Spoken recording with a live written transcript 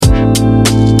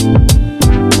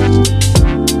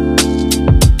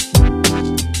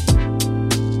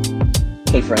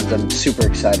super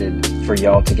excited for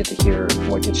y'all to get to hear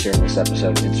what gets shared in this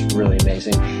episode. It's really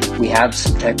amazing. We have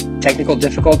some technical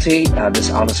difficulty. This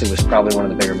honestly was probably one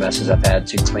of the bigger messes I've had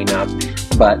to clean up,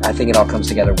 but I think it all comes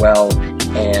together well.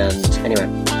 And anyway,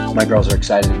 my girls are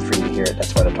excited for you to hear it.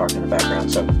 That's why they're talking in the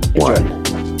background. So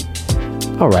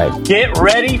enjoy. All right. Get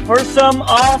ready for some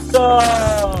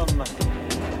awesome.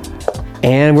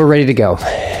 And we're ready to go.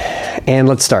 And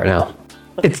let's start now.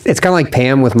 It's kind of like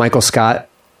Pam with Michael Scott.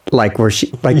 Like where she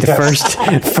the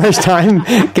first time,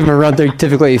 give him a run through,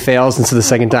 typically he fails, and so the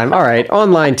second time, all right,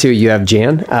 on line 2 you have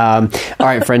Jan. All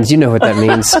right, friends, you know what that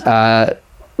means.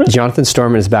 Jonathan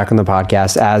Storman is back on the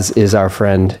podcast, as is our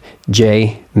friend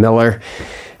Jay Miller.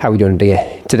 How are we doing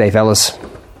today, fellas?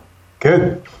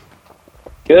 Good.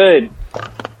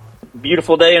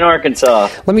 Beautiful day in Arkansas.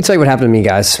 Let me tell you what happened to me,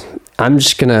 guys. I'm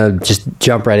just gonna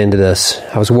jump right into this.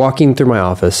 I was walking through my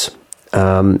office,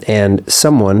 and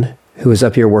someone who was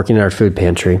up here working in our food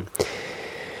pantry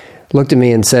looked at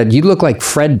me and said, "You look like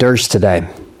Fred Durst today,"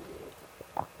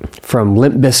 from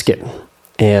Limp Bizkit.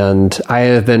 And I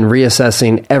have been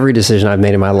reassessing every decision I've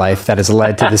made in my life that has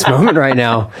led to this moment right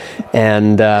now.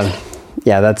 And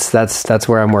that's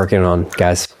where I'm working on,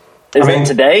 guys. Is it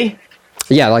today?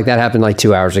 Yeah, like that happened like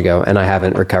 2 hours ago, and I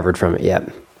haven't recovered from it yet.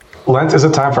 Lent is a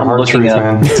time for hard truth,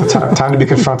 man. It's a time to be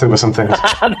confronted with some things.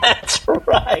 That's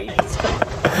right.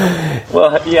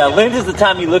 Well, yeah, Lent is the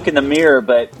time you look in the mirror,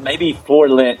 but maybe for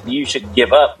Lent, you should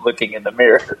give up looking in the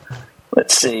mirror.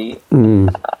 Let's see.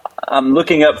 I'm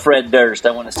looking up Fred Durst.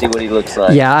 I want to see what he looks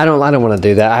like. Yeah, I don't want to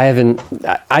do that.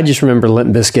 I just remember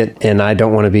Limp Bizkit, and I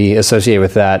don't want to be associated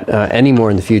with that anymore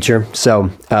in the future. So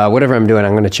whatever I'm doing,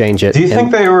 I'm going to change it. Do you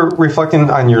think they were reflecting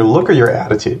on your look or your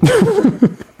attitude?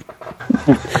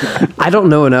 I don't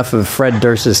know enough of Fred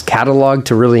Durst's catalog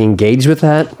to really engage with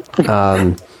that.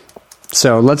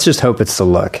 So let's just hope it's the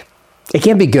look. It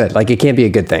can't be good. Like, it can't be a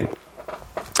good thing.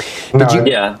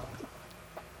 Yeah.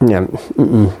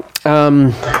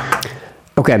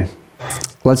 Okay.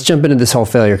 Let's jump into this whole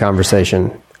failure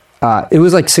conversation. It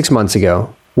was like 6 months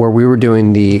ago where we were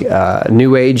doing the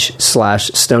New Age /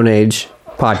 Stone Age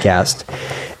podcast,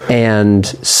 and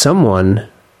someone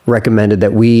recommended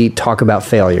that we talk about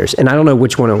failures. And I don't know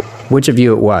which of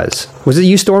you it was. Was it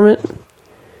you, Stormont?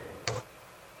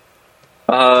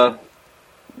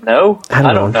 No,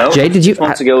 I don't know. Jay, did you?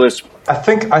 Months ago was. I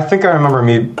think I remember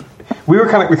me. We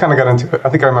kind of got into it. I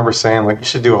think I remember saying like you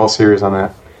should do a whole series on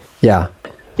that. Yeah.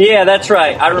 Yeah, that's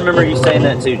right. I remember you saying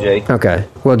that too, Jay. Okay.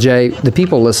 Well, Jay, the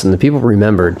people listened. The people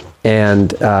remembered.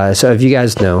 And so if you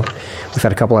guys know, we've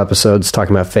had a couple episodes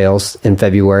talking about fails in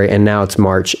February, and now it's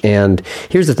March. And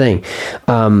here's the thing.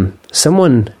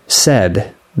 Someone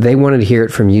said they wanted to hear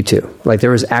it from you two. Like, there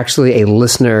was actually a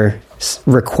listener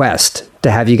request to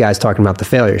have you guys talking about the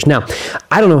failures. Now,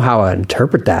 I don't know how I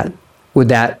interpret that. Would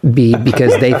that be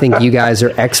because they think you guys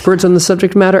are experts on the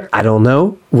subject matter? I don't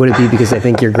know. Would it be because they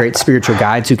think you're great spiritual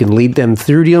guides who can lead them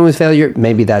through dealing with failure?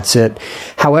 Maybe that's it.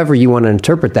 However you want to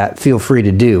interpret that, feel free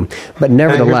to do. But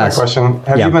nevertheless... Here's my question.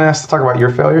 Have you been asked to talk about your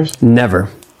failures? Never.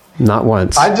 Not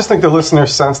once. I just think the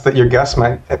listeners sense that your guests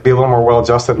might be a little more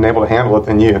well-adjusted and able to handle it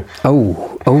than you.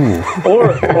 Oh.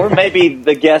 Or maybe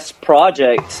the guest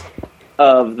project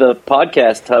of the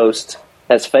podcast host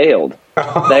has failed.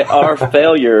 Our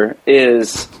failure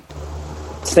is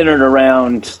centered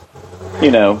around,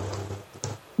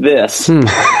 this.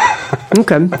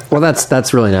 Okay. Well,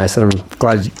 that's really nice. I'm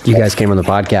glad you guys came on the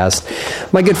podcast.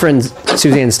 My good friends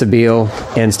Suzanne Stabile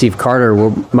and Steve Carter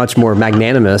were much more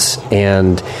magnanimous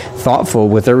and thoughtful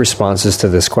with their responses to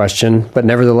this question. But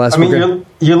nevertheless,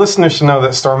 your listeners should know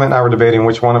that Stormont and I were debating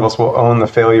which one of us will own the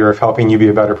failure of helping you be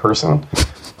a better person.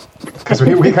 Because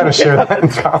we kind of share that in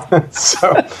common.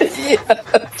 So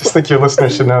just think your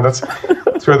listeners should know that's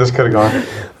where this could have gone.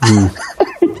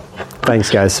 Thanks,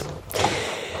 guys.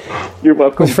 You're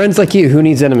welcome. With friends like you, who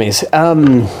needs enemies?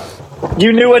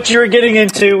 You knew what you were getting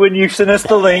into when you sent us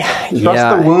the link.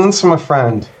 Trust the wounds from a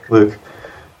friend, Luke.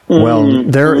 Well,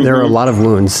 there are a lot of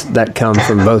wounds that come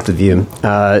from both of you.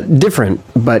 Different,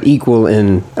 but equal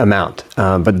in amount.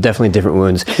 But definitely different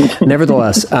wounds.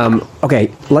 Nevertheless,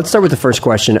 okay, let's start with the first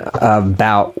question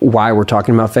about why we're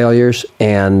talking about failures.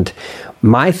 And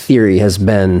my theory has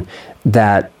been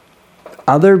that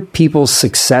other people's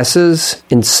successes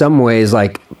in some ways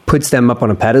like puts them up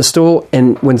on a pedestal.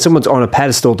 And when someone's on a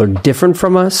pedestal, they're different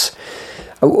from us.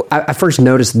 I first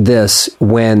noticed this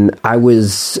when I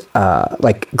was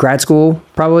like grad school,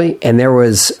 probably, and there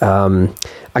was a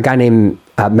guy named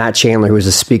Matt Chandler who was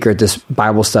a speaker at this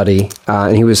Bible study,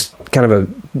 and he was kind of a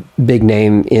big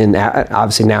name in,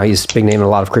 obviously now he's a big name in a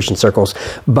lot of Christian circles,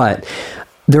 but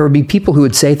there would be people who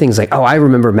would say things like, "Oh, I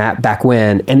remember Matt back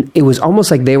when," and it was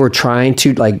almost like they were trying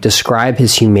to like describe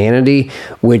his humanity,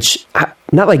 which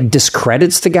not like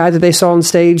discredits the guy that they saw on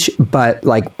stage, but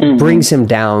like brings him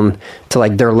down to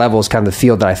like their levels, kind of the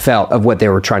field that I felt of what they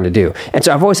were trying to do. And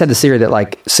so I've always had this theory that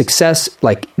like success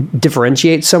like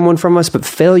differentiates someone from us, but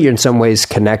failure in some ways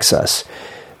connects us.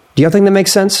 Do y'all think that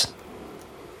makes sense?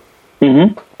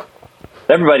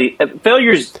 Everybody,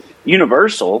 failure's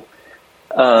universal.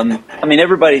 I mean,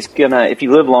 everybody's gonna, if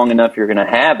you live long enough, you're gonna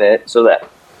have it. So that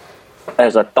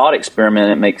as a thought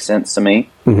experiment, it makes sense to me.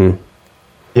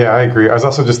 Yeah, I agree. I was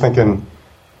also just thinking,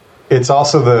 it's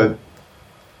also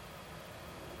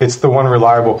it's the one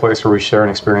reliable place where we share an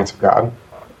experience of God.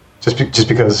 Just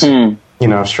because, you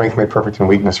know, strength made perfect in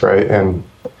weakness, right? And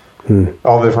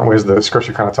all the different ways the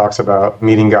scripture kind of talks about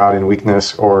meeting God in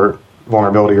weakness or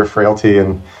vulnerability or frailty.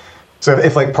 And so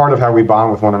if like part of how we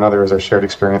bond with one another is our shared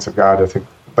experience of God, I think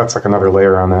that's like another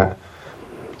layer on that.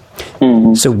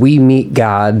 So we meet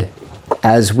God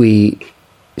as we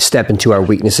step into our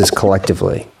weaknesses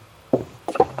collectively.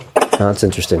 That's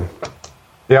interesting.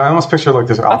 Yeah, I almost picture like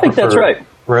this aquifer. I think that's right.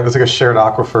 Right, there's like a shared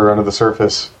aquifer under the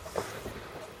surface.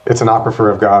 It's an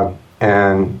aquifer of God.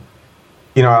 And,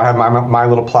 you know, I have my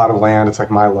little plot of land. It's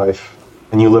like my life.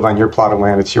 And you live on your plot of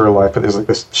land. It's your life. But there's like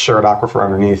this shared aquifer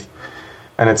underneath.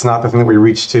 And it's not the thing that we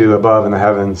reach to above in the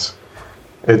heavens.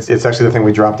 It's actually the thing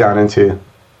we drop down into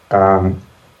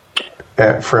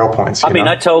at frail points. I mean,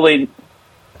 I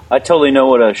totally know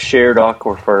what a shared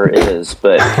aquifer is,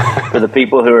 but for the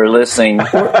people who are listening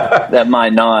that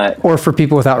might not. Or for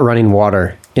people without running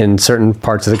water in certain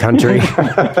parts of the country.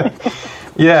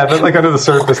 Yeah, but like under the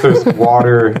surface, there's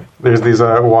water. There's these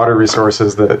water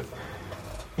resources that,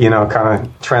 you know, kind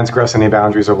of transgress any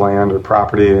boundaries of land or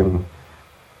property, and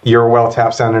your well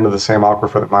taps down into the same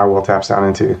aquifer that my well taps down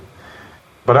into.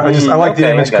 But I like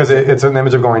the image because it's an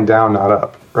image of going down, not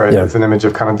up, right? Yeah. It's an image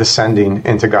of kind of descending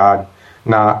into God,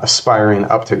 not aspiring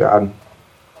up to God.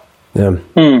 Yeah.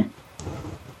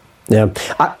 Yeah.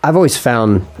 I've always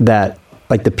found that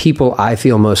like the people I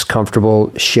feel most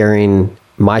comfortable sharing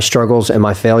my struggles and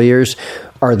my failures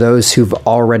are those who've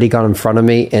already gone in front of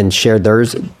me and shared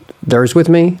theirs with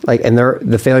me, like, and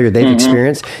the failure they've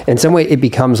experienced. In some way, it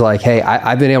becomes like, hey,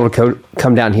 I've been able to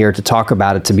come down here to talk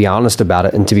about it, to be honest about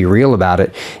it, and to be real about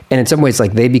it. And in some ways,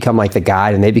 like they become like the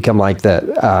guide, and they become like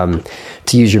the,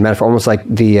 to use your metaphor, almost like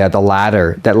the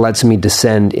ladder that lets me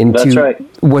descend into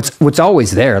what's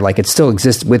always there. Like it still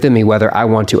exists within me, whether I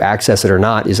want to access it or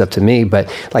not is up to me.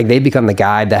 But like they become the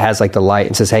guide that has like the light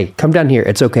and says, hey, come down here.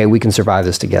 It's okay. We can survive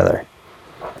this together.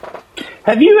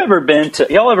 Have you ever been to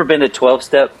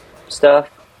 12-step stuff?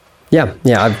 Yeah,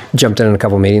 I've jumped in a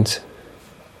couple meetings.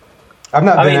 I've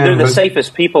not. They're the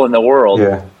safest people in the world.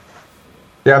 Yeah,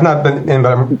 I've not been in,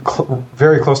 but I'm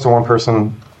very close to one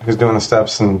person who's doing the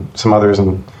steps and some others,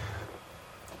 and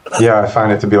yeah, I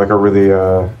find it to be like a really.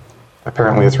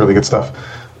 Apparently, it's really good stuff.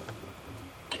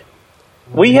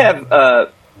 We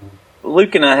have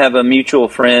Luke and I have a mutual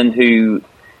friend who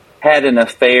had an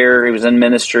affair. He was in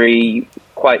ministry,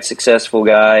 quite successful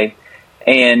guy.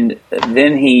 And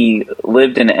then he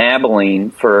lived in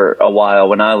Abilene for a while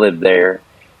when I lived there.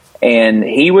 And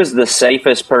he was the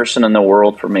safest person in the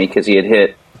world for me because he had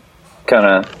hit kind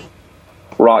of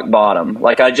rock bottom.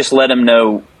 Like, I just let him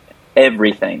know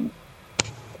everything,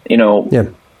 you know. Yeah.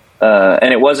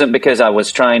 And it wasn't because I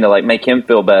was trying to, like, make him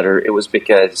feel better. It was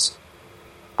because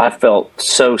I felt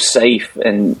so safe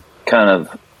and kind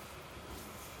of,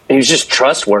 he was just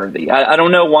trustworthy. I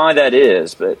don't know why that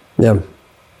is, but...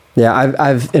 Yeah,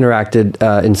 I've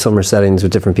interacted in similar settings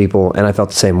with different people, and I felt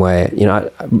the same way. You know,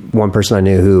 one person I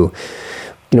knew who,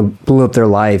 you know, blew up their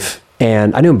life,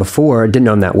 and I knew him before, didn't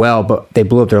know him that well, but they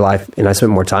blew up their life, and I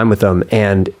spent more time with them.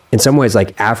 And in some ways,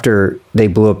 like after they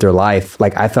blew up their life,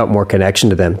 like I felt more connection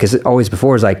to them, because always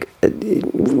before is like,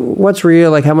 what's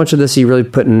real? Like how much of this are you really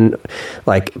putting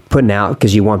out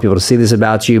because you want people to see this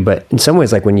about you? But in some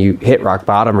ways, like when you hit rock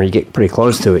bottom or you get pretty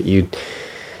close to it, you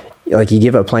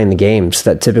give up playing the games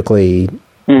that typically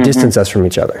distance us from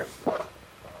each other.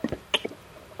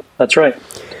 That's right.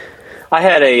 I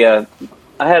had a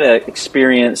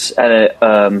experience at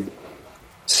a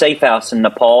safe house in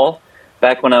Nepal.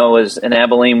 Back when I was in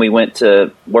Abilene, we went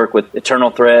to work with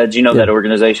Eternal Threads. You know that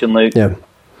organization, Luke? Yeah.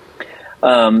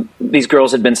 These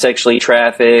girls had been sexually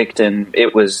trafficked, and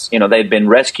it was, you know, they'd been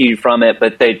rescued from it,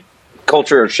 but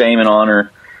culture of shame and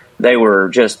honor, they were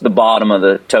just the bottom of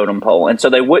the totem pole. And so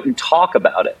they wouldn't talk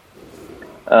about it.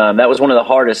 That was one of the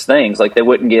hardest things. Like they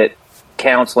wouldn't get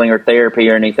counseling or therapy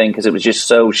or anything because it was just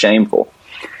so shameful.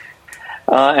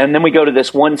 And then we go to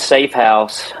this one safe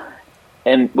house,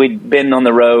 and we'd been on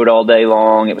the road all day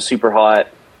long. It was super hot.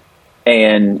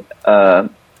 and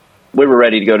we were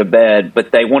ready to go to bed,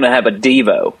 but they want to have a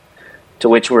Devo, to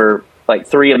which we're like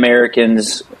 3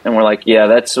 Americans, and we're like, yeah,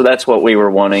 that's what we were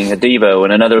wanting, a Devo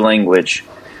in another language.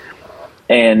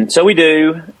 And so we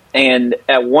do, and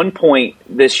at one point,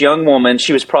 this young woman,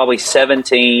 she was probably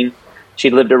 17,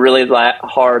 she'd lived a really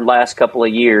hard last couple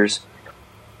of years,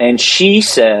 and she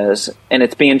says, and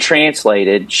it's being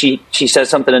translated, she says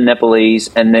something in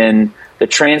Nepalese, and then the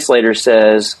translator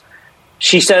says,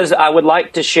 she says, I would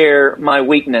like to share my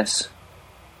weakness.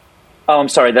 Oh, I'm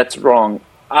sorry, that's wrong.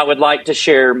 I would like to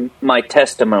share my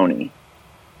testimony.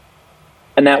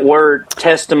 And that word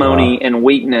testimony and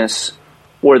weakness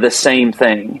were the same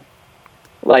thing.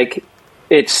 Like,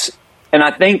 it's, and I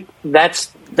think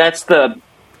that's the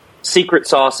secret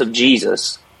sauce of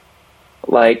Jesus.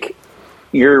 Like,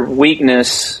 your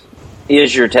weakness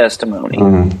is your testimony.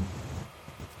 Mm.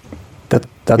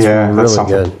 That's really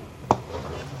good.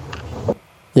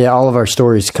 Yeah, all of our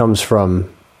stories comes from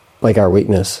like our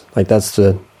weakness. Like that's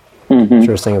the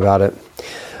truest thing about it.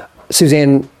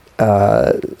 Suzanne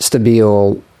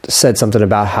Stabile said something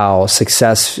about how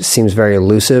success seems very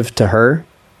elusive to her.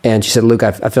 And she said, Luke,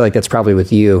 I feel like that's probably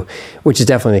with you, which is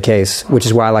definitely the case, which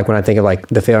is why like when I think of like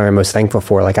the failure I'm most thankful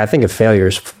for, like I think of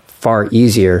failures far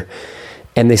easier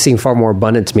and they seem far more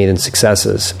abundant to me than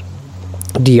successes.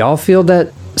 Do y'all feel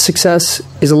that success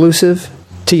is elusive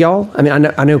to y'all? I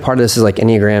mean, I know part of this is like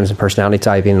Enneagrams and personality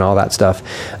typing and all that stuff.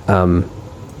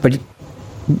 But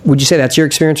would you say that's your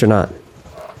experience or not?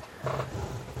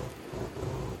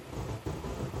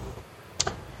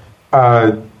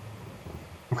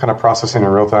 I'm kind of processing in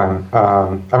real time.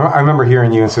 I remember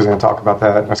hearing you and Suzanne talk about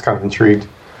that. I was kind of intrigued.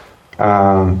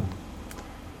 I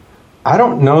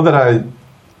don't know that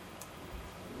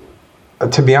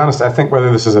to be honest, I think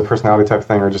whether this is a personality type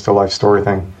thing or just a life story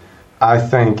thing, I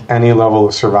think any level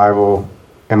of survival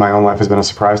in my own life has been a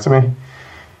surprise to me.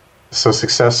 So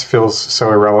success feels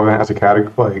so irrelevant as a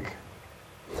category. Like,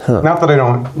 not that I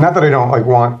don't like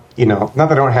want, not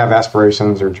that I don't have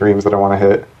aspirations or dreams that I want to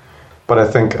hit, but I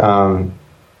think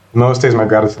most days my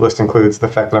gratitude list includes the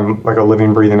fact that I'm like a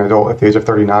living, breathing adult at the age of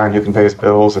 39 who can pay his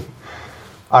bills. And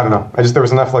I don't know. There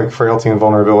was enough like frailty and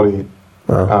vulnerability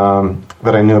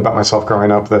that I knew about myself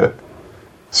growing up that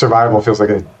survival feels like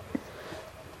a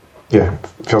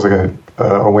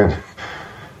win.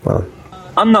 Well,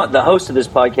 I'm not the host of this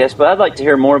podcast, but I'd like to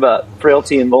hear more about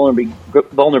frailty and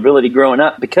vulnerability growing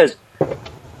up, because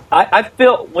I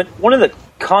feel one of the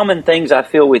common things I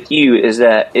feel with you is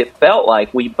that it felt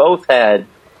like we both had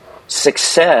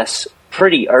success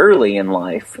pretty early in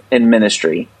life in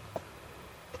ministry.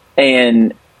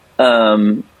 And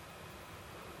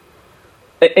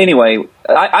anyway,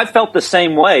 I felt the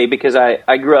same way because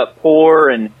I grew up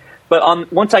poor,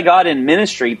 but once I got in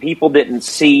ministry, people didn't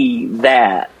see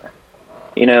that.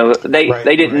 They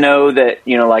didn't know that,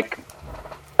 like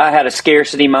I had a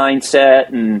scarcity mindset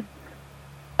and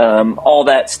all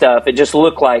that stuff. It just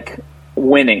looked like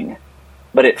winning,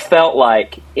 but it felt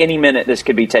like any minute this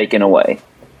could be taken away.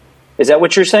 Is that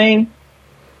what you're saying?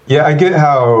 Yeah, I get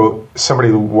how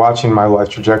somebody watching my life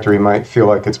trajectory might feel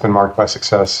like it's been marked by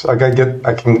success. Like I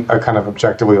kind of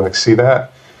objectively like see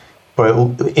that,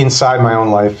 but inside my own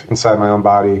life, inside my own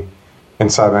body,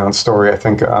 inside my own story, I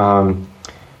think, I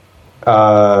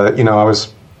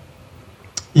was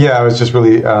just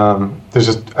really,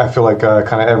 I feel like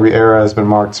kind of every era has been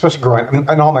marked, especially growing,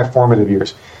 in all my formative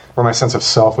years, where my sense of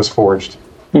self was forged.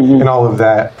 In all of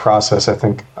that process, I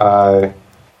think I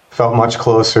felt much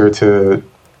closer to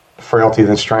frailty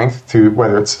than strength, to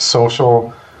whether it's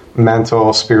social,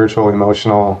 mental, spiritual,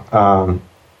 emotional.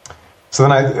 So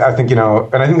then I think, and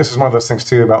I think this is one of those things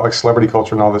too about like celebrity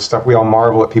culture and all this stuff. We all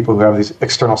marvel at people who have these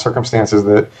external circumstances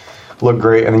that look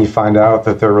great, and then you find out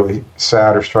that they're really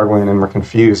sad or struggling and we're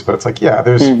confused. But it's like, yeah,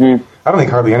 there's, I don't think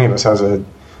hardly any of us has a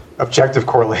objective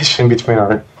correlation between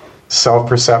our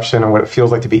self-perception and what it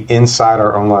feels like to be inside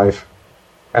our own life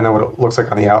and then what it looks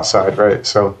like on the outside, right?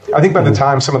 So I think by the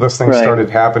time some of those things started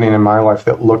happening in my life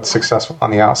that looked successful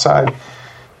on the outside,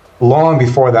 long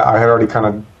before that I had already kind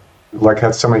of like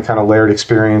had so many kind of layered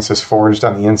experiences forged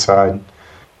on the inside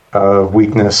of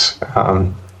weakness.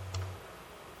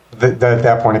 That at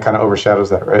that point it kind of overshadows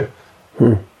that, right?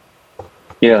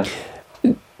 Yeah.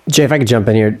 Jay, if I could jump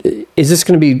in here, is this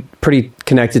going to be pretty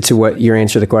connected to what your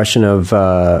answer to the question of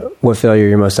what failure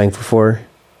you're most thankful for?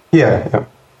 Yeah.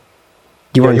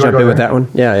 Do you want to jump in with that one?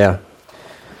 Yeah.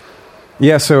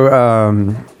 So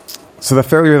the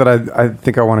failure that I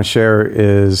think I want to share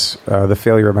is the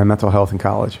failure of my mental health in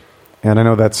college. And I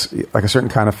know that's like a certain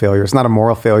kind of failure. It's not a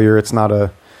moral failure. It's not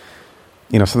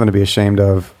something to be ashamed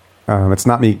of. It's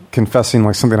not me confessing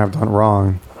like something I've done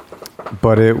wrong.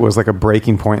 but it was like a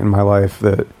breaking point in my life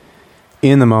that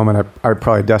in the moment I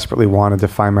probably desperately wanted to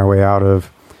find my way out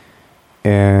of.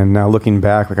 And now looking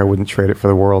back, like I wouldn't trade it for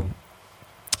the world.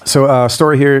 So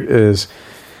story here is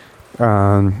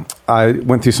I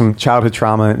went through some childhood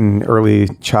trauma in early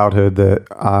childhood that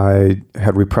I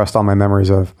had repressed all my memories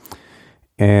of.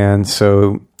 And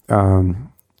so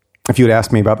if you had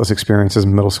asked me about those experiences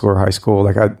in middle school or high school,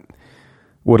 like I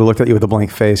would have looked at you with a blank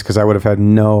face because I would have had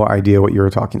no idea what you were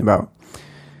talking about.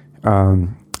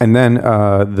 And then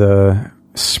the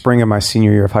spring of my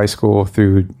senior year of high school,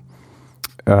 through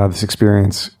this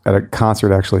experience at a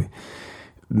concert, actually,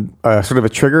 sort of a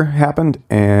trigger happened,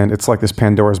 and it's like this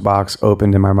Pandora's box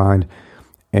opened in my mind,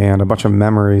 and a bunch of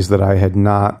memories that I had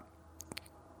not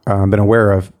been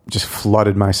aware of just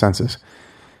flooded my senses.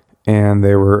 And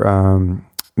they were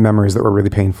memories that were really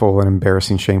painful and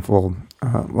embarrassing, shameful,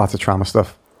 lots of trauma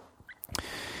stuff.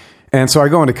 And so I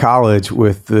go into college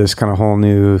with this kind of whole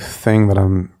new thing that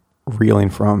I'm reeling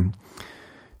from.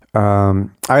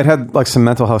 I had like some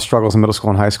mental health struggles in middle school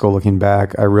and high school. Looking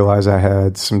back, I realized I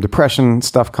had some depression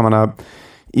stuff coming up.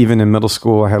 Even in middle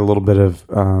school, I had a little bit of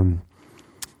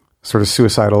sort of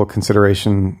suicidal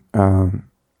consideration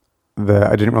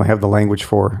that I didn't really have the language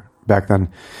for back then.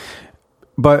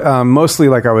 But mostly,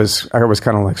 like I was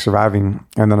kind of like surviving,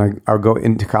 and then I would go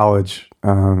into college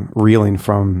reeling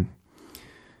from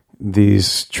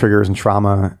these triggers and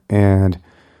trauma, and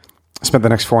spent the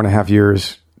next 4.5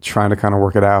 years trying to kind of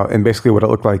work it out. And basically what it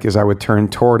looked like is I would turn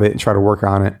toward it and try to work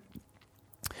on it.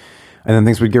 And then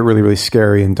things would get really, really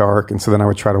scary and dark. And so then I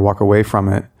would try to walk away from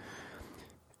it.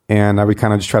 And I would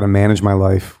kind of just try to manage my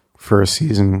life for a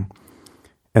season.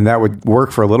 And that would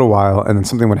work for a little while. And then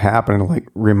something would happen and like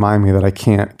remind me that I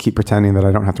can't keep pretending that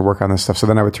I don't have to work on this stuff. So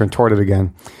then I would turn toward it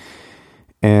again.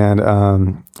 And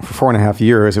for 4.5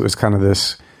 years, it was kind of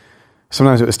this,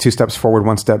 sometimes it was 2 steps forward,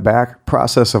 1 step back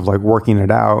process of like working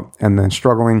it out and then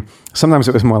struggling. Sometimes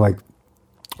it was more like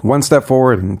 1 step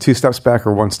forward and 2 steps back,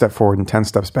 or 1 step forward and 10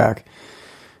 steps back.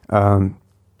 And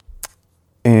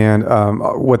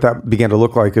what that began to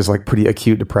look like is like pretty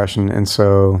acute depression. And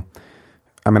so,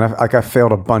 I mean, I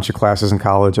failed a bunch of classes in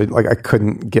college. I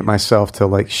couldn't get myself to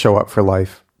like show up for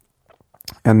life.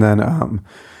 And then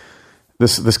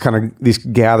this kind of, these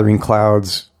gathering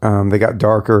clouds, they got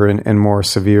darker and more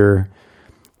severe.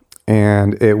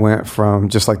 And it went from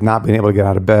just like not being able to get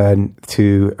out of bed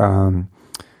to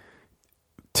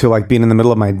like being in the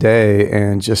middle of my day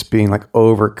and just being like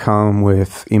overcome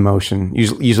with emotion,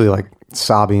 usually like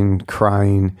sobbing,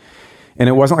 crying. And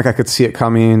it wasn't like I could see it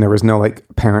coming. There was no like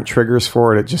apparent triggers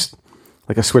for it. It just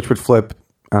like a switch would flip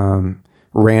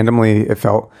randomly. It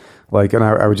felt like, and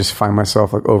I would just find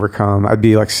myself like overcome. I'd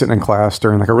be like sitting in class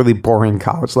during like a really boring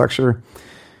college lecture,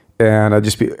 and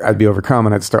I'd be overcome,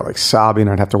 and I'd start like sobbing.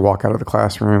 I'd have to walk out of the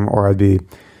classroom, or I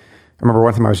remember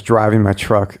one time I was driving my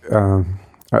truck.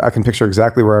 I can picture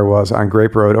exactly where I was on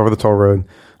Grape Road, over the toll road,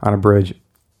 on a bridge.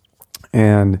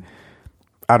 And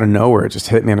out of nowhere, it just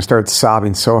hit me, and I started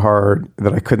sobbing so hard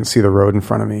that I couldn't see the road in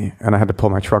front of me, and I had to pull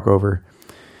my truck over.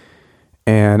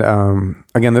 And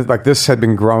again, this had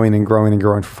been growing and growing and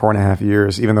growing for 4.5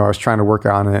 years, even though I was trying to work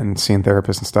on it and seeing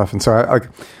therapists and stuff. And so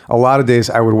a lot of days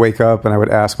I would wake up and I would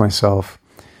ask myself,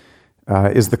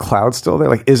 is the cloud still there?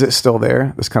 Like, is it still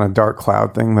there? This kind of dark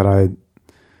cloud thing that I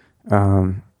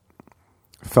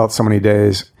felt so many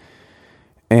days.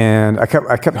 And I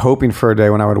kept hoping for a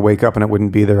day when I would wake up and it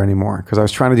wouldn't be there anymore, because I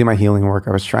was trying to do my healing work.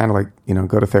 I was trying to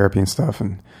go to therapy and stuff,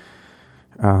 and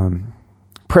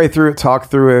pray through it, talk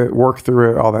through it, work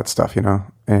through it, all that stuff,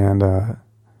 And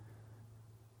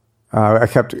I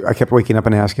kept waking up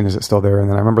and asking, is it still there? And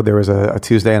then I remember there was a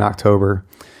Tuesday in October,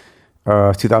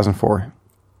 2004,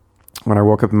 when I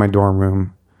woke up in my dorm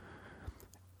room,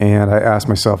 and I asked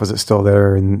myself, is it still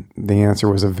there? And the answer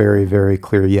was a very, very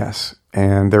clear yes.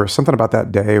 And there was something about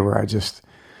that day where I just,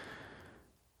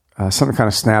 something kind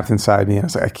of snapped inside me. And I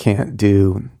was like, I can't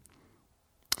do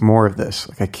more of this.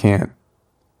 Like, I can't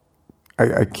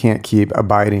keep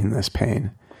abiding this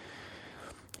pain.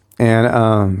 And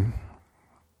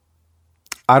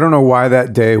I don't know why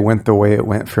that day went the way it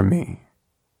went for me.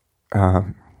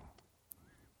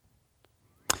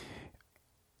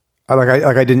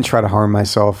 I didn't try to harm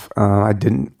myself. I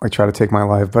didn't try to take my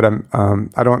life, but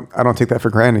I don't take that for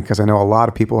granted, because I know a lot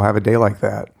of people have a day like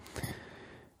that.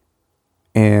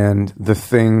 And the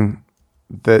thing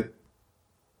that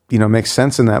makes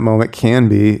sense in that moment can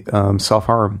be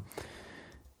self-harm.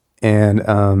 And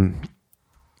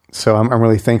so I'm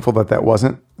really thankful that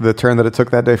wasn't the turn that it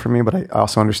took that day for me, but I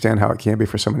also understand how it can be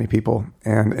for so many people.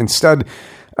 And instead,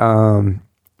 the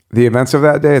events of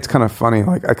that day, it's kind of funny.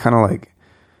 Like, I kind of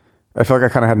I felt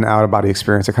like I kind of had an out of body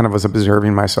experience. I kind of was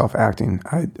observing myself acting.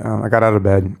 I got out of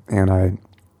bed and I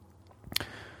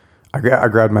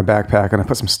grabbed my backpack and I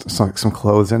put some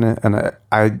clothes in it. And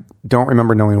I don't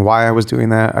remember knowing why I was doing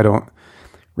that. I don't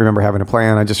remember having a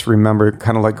plan. I just remember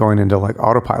kind of like going into like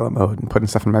autopilot mode and putting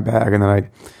stuff in my bag. And then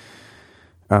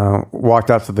I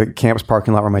walked out to the campus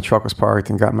parking lot where my truck was parked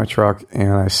and got in my truck.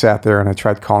 And I sat there and I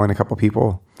tried calling a couple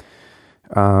people.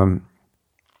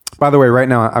 By the way, right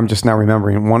now, I'm just now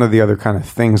remembering one of the other kind of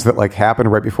things that like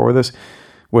happened right before this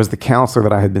was the counselor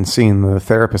that I had been seeing, the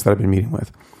therapist that I'd been meeting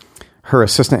with. Her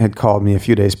assistant had called me a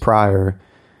few days prior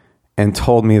and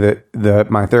told me that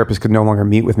my therapist could no longer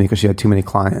meet with me because she had too many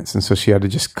clients. And so she had to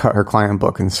just cut her client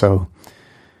book. And so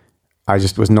I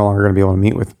just was no longer going to be able to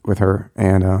meet with her.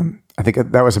 And I think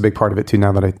that was a big part of it too,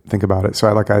 now that I think about it.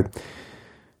 So I got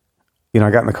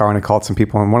in the car and I called some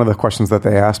people, and one of the questions that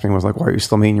they asked me was like, why are you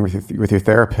still meeting with your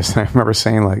therapist? And I remember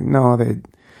saying like, no,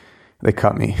 they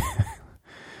cut me.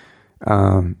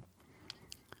 I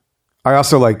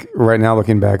also like right now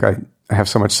looking back, I have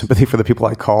so much sympathy for the people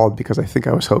I called because I think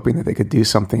I was hoping that they could do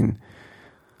something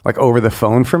like over the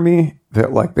phone for me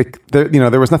that like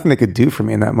there was nothing they could do for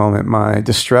me in that moment. My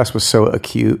distress was so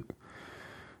acute.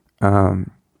 They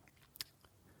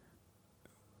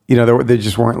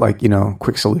just weren't like,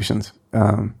 quick solutions.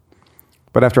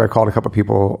 But after I called a couple of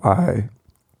people, I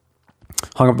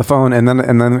hung up the phone, and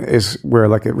then is where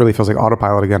like it really feels like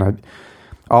autopilot again.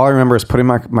 All I remember is putting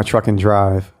my truck in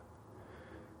drive,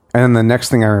 and then the next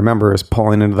thing I remember is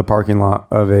pulling into the parking lot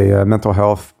of a mental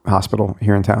health hospital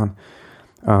here in town,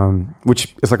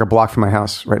 which is like a block from my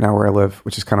house right now where I live,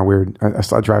 which is kind of weird. I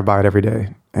still drive by it every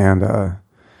day and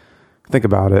think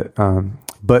about it.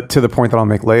 But to the point that I'll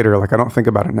make later, like I don't think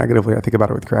about it negatively. I think about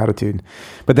it with gratitude.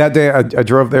 But that day I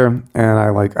drove there and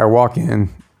I walk in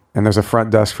and there's a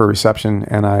front desk for reception.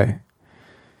 And I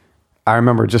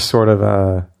remember just sort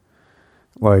of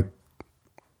like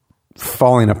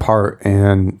falling apart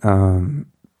and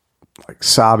like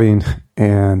sobbing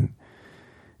and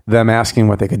them asking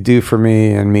what they could do for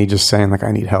me and me just saying like,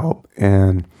 I need help,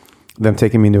 and them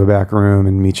taking me into a back room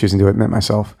and me choosing to admit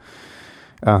myself.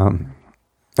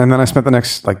 And then I spent the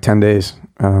next like 10 days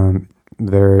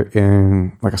there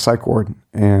in like a psych ward,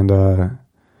 and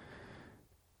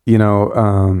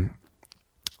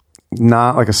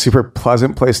not like a super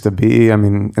pleasant place to be. I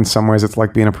mean, in some ways, it's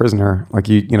like being a prisoner. Like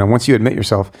once you admit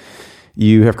yourself,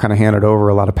 you have kind of handed over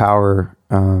a lot of power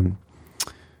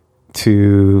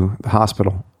to the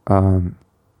hospital. You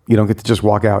don't get to just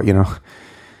walk out,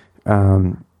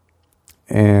 and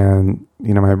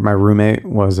my roommate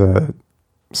was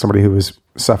somebody who was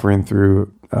suffering through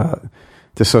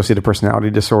dissociative personality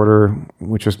disorder,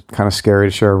 which was kind of scary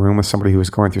to share a room with somebody who was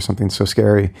going through something so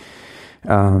scary.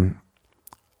 Man,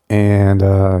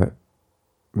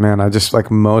 I just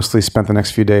like mostly spent the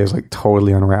next few days like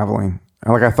totally unraveling.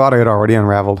 Like I thought I had already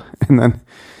unraveled, and then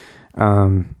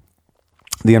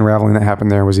the unraveling that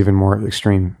happened there was even more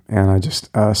extreme. And I just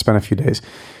spent a few days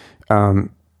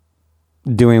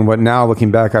doing what now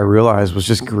looking back I realized was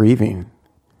just grieving.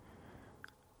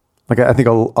 Like I think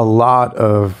a lot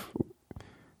of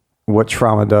what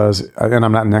trauma does, and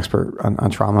I'm not an expert on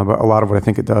trauma, but a lot of what I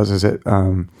think it does is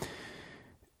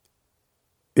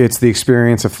it's the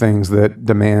experience of things that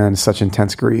demand such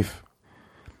intense grief,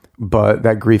 but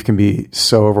that grief can be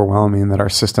so overwhelming that our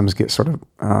systems get sort of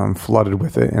flooded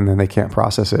with it, and then they can't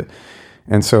process it.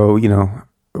 And so,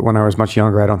 when I was much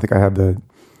younger, I don't think I had the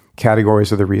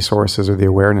categories or the resources or the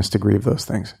awareness to grieve those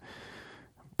things.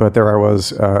 But there I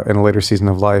was in a later season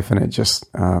of life, and it just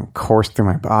coursed through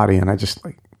my body, and I just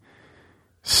like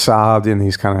sobbed in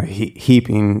these kind of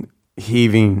heaving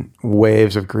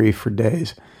waves of grief for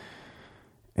days.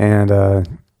 And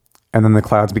then the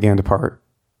clouds began to part.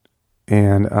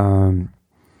 And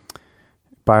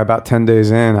by about 10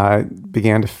 days in, I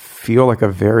began to feel like a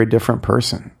very different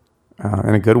person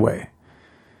in a good way.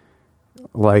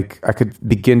 Like I could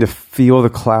begin to feel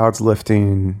the clouds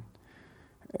lifting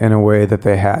in a way that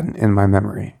they hadn't in my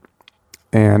memory.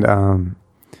 And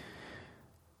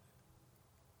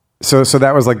so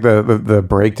that was like the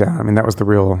breakdown. I mean, that was the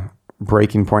real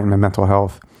breaking point in my mental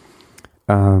health.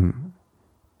 And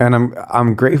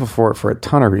I'm grateful for it for a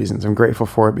ton of reasons. I'm grateful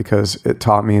for it because it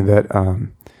taught me that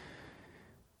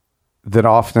that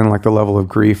often like the level of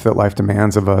grief that life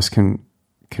demands of us can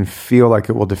feel like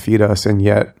it will defeat us, and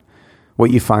yet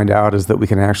what you find out is that we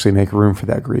can actually make room for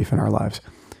that grief in our lives.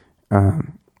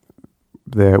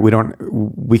 That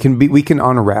we can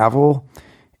unravel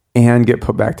and get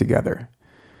put back together.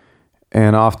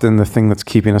 And often the thing that's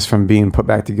keeping us from being put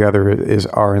back together is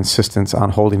our insistence on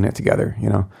holding it together,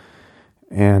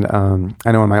 And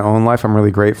I know in my own life, I'm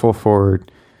really grateful for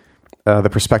the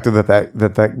perspective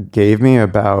that gave me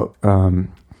about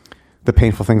the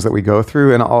painful things that we go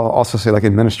through. And I'll also say, like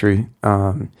in ministry,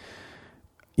 I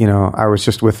was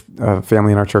just with a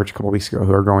family in our church a couple of weeks ago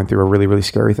who are going through a really, really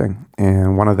scary thing.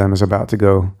 And one of them is about to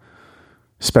go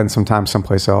spend some time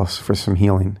someplace else for some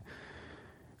healing.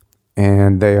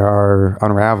 And they are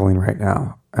unraveling right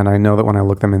now. And I know that when I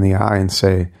look them in the eye and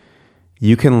say,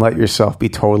 you can let yourself be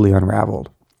totally unraveled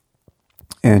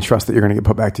and trust that you're going to get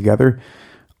put back together.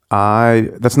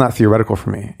 That's not theoretical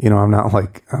for me. I'm not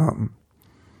like,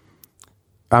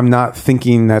 I'm not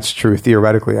thinking that's true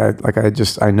theoretically.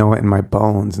 I know it in my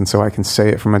bones. And so I can say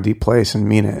it from a deep place and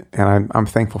mean it. And I'm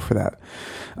thankful for that.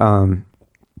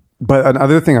 But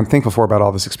another thing I'm thankful for about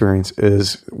all this experience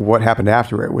is what happened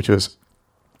after it, which was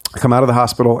I come out of the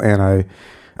hospital and I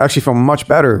actually feel much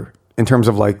better in terms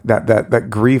of like that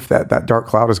grief, that dark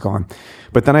cloud is gone.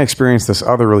 But then I experienced this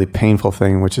other really painful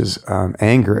thing, which is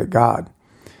anger at God.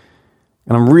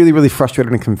 And I'm really, really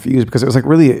frustrated and confused because it was like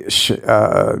really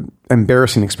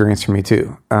embarrassing experience for me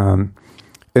too. And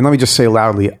let me just say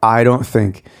loudly, I don't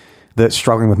think that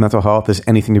struggling with mental health is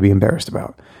anything to be embarrassed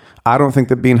about. I don't think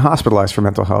that being hospitalized for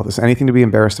mental health is anything to be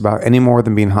embarrassed about any more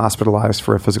than being hospitalized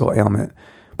for a physical ailment.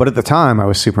 But at the time, I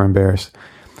was super embarrassed.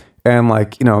 And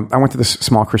I went to this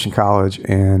small Christian college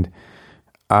and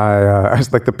I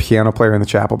was like the piano player in the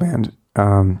chapel band.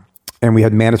 And we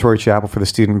had mandatory chapel for the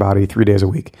student body 3 days a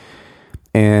week.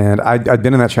 And I'd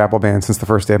been in that chapel band since the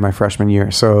first day of my freshman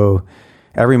year. So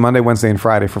every Monday, Wednesday, and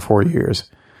Friday for 4 years,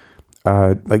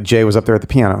 Jay was up there at the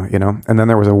piano, and then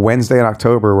there was a Wednesday in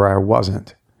October where I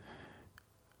wasn't.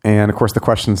 And of course the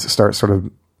questions start sort of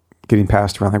getting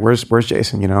passed around, like, where's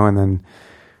Jason, and then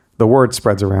the word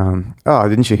spreads around. Oh,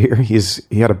 didn't you hear? He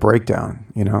had a breakdown,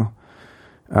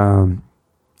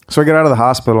 So I get out of the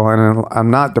hospital and I'm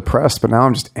not depressed, but now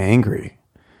I'm just angry,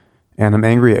 and I'm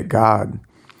angry at God.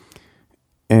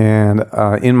 And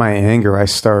in my anger, I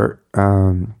start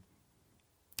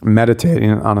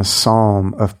meditating on a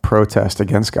psalm of protest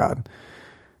against God.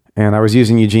 And I was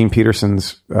using Eugene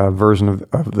Peterson's version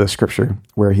of the scripture,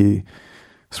 where he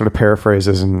sort of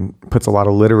paraphrases and puts a lot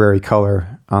of literary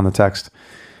color on the text.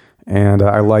 And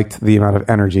I liked the amount of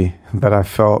energy that I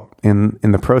felt in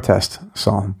the protest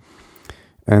psalm.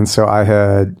 And so I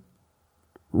had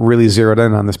really zeroed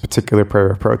in on this particular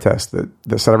prayer of protest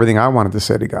that said everything I wanted to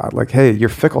say to God. Like, hey, you're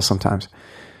fickle sometimes.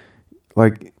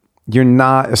 Like, you're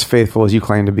not as faithful as you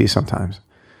claim to be sometimes.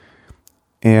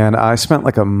 And I spent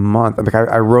like a month,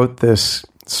 I wrote this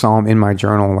psalm in my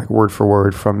journal, like word for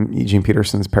word from Eugene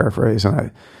Peterson's paraphrase.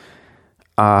 And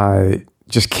I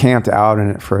just camped out in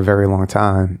it for a very long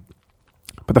time.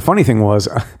 But the funny thing was,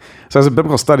 so I was a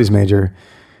biblical studies major,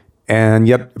 and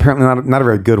yet apparently not a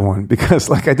very good one, because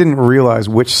I didn't realize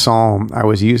which psalm I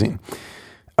was using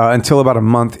until about a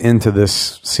month into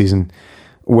this season,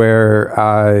 where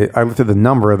I looked at the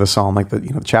number of the psalm, like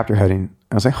the chapter heading.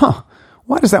 I was like,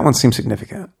 why does that one seem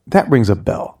significant? That rings a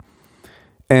bell.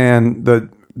 And the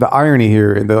irony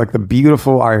here, the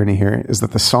beautiful irony here, is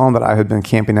that the psalm that I had been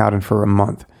camping out in for a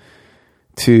month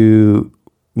to,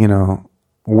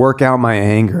 work out my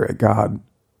anger at God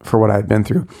for what I had been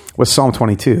through was Psalm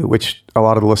 22, which a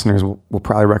lot of the listeners will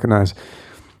probably recognize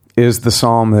is the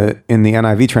psalm that in the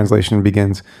NIV translation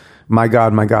begins, my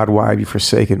God, why have you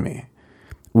forsaken me?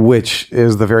 Which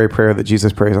is the very prayer that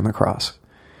Jesus prays on the cross.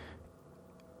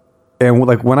 And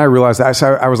when I realized that,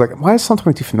 I was like, why is Psalm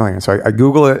 22 familiar? And so I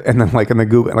Google it, and then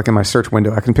in my search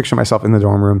window, I can picture myself in the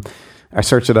dorm room. I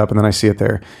search it up, and then I see it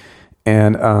there.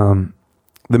 And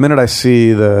the minute I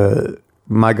see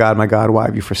my God, why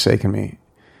have you forsaken me?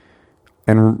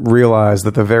 And realize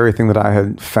that the very thing that I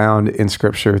had found in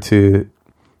Scripture to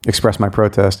express my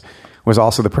protest was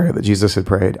also the prayer that Jesus had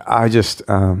prayed. I just,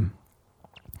 in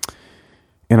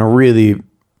a really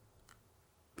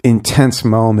intense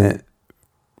moment,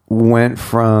 went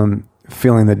from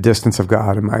feeling the distance of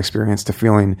God in my experience to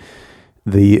feeling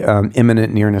the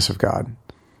imminent nearness of God,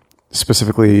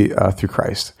 specifically through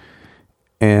Christ.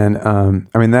 And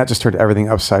that just turned everything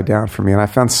upside down for me. And I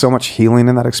found so much healing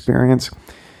in that experience.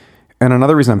 And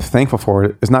another reason I'm thankful for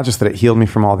it is not just that it healed me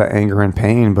from all the anger and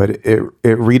pain, but it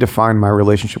redefined my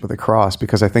relationship with the cross.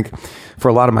 Because I think for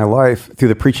a lot of my life, through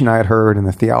the preaching I had heard and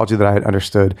the theology that I had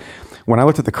understood, when I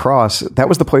looked at the cross, that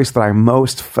was the place that I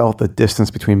most felt the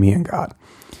distance between me and God.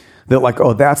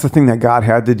 That that's the thing that God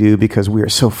had to do because we are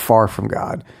so far from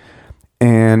God.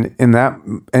 And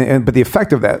but the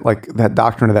effect of that, that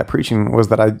doctrine of that preaching, was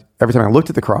that every time I looked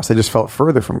at the cross, I just felt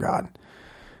further from God.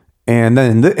 And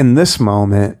then in this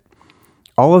moment,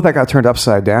 all of that got turned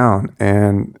upside down.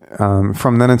 And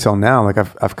from then until now,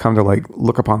 I've come to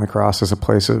look upon the cross as a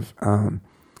place of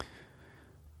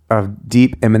of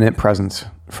deep, imminent presence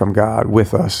from God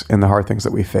with us in the hard things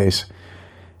that we face.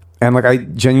 And like, I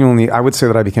would say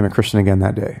that I became a Christian again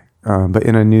that day, but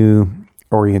in a new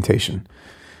orientation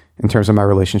in terms of my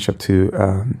relationship to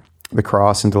the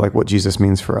cross and to like what Jesus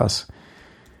means for us.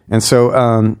 And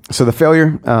so, so the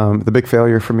failure, the big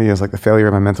failure for me is like the failure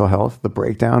of my mental health, the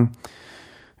breakdown.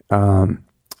 And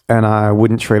I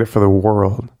wouldn't trade it for the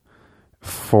world,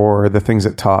 for the things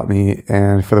it taught me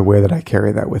and for the way that I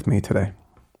carry that with me today.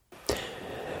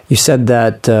 You said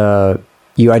that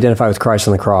you identify with Christ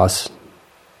on the cross.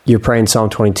 You're praying Psalm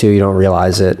 22, you don't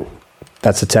realize it.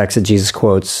 That's a text that Jesus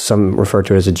quotes. Some refer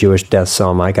to it as a Jewish death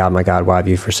psalm. My God, why have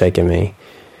you forsaken me?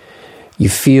 You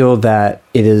feel that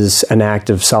it is an act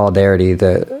of solidarity,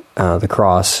 the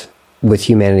cross, with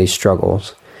humanity's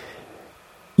struggles.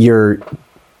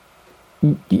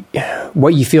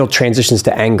 What you feel transitions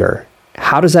to anger.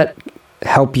 How does that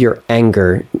help your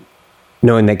anger,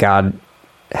 knowing that God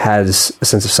has a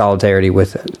sense of solidarity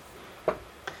with it?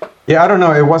 Yeah, I don't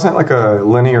know. It wasn't like a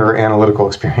linear analytical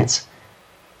experience.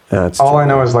 All I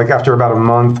know is like after about a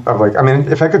month of like, I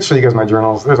mean, if I could show you guys my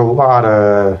journals, there's a lot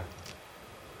of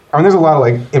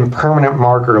like impermanent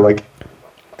marker, like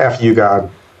F you,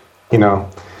 God, you know.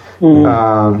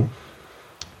 Mm-hmm.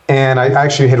 And I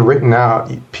actually had written out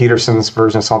Peterson's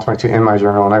version of Psalm 22 in my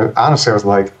journal. And I honestly was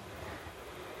like,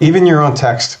 even your own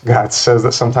text, God, says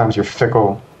that sometimes you're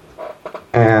fickle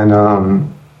and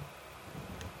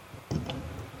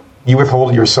you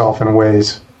withhold yourself in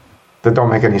ways that don't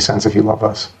make any sense if you love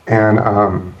us. And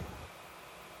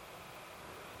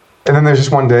then there's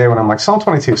just one day when I'm like, Psalm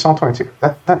 22,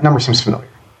 that number seems familiar.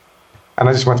 And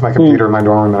I just went to my computer in my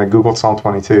dorm room and I Googled Psalm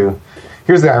 22.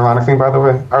 Here's the ironic thing, by the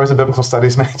way. I was a biblical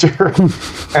studies major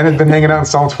and had been hanging out in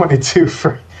Psalm 22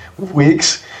 for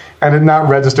weeks and had not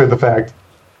registered the fact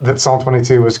that Psalm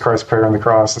 22 was Christ's prayer on the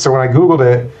cross. And so when I Googled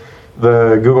it,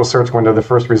 the Google search window, the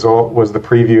first result was the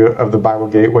preview of the Bible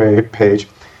Gateway page.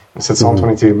 It said Psalm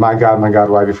 22, my God,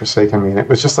 why have you forsaken me? And it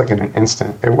was just like in an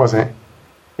instant. It wasn't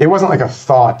like a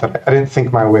thought that I didn't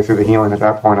think my way through the healing at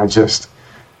that point. I just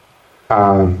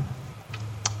kind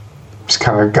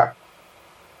of got.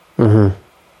 Mm-hmm.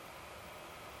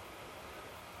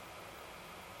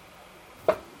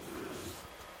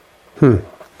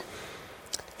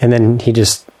 And then he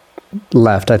just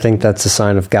left. I think that's a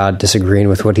sign of God disagreeing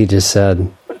with what he just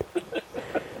said.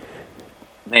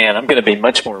 Man, I'm going to be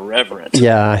much more reverent.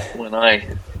 Yeah. When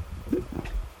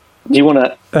you want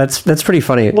to? That's pretty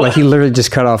funny. What? Like he literally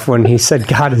just cut off when he said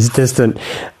God is distant.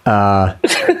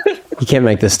 You can't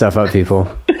make this stuff up, people.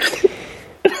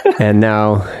 And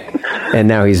now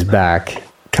he's back,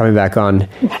 coming back on.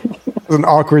 It was an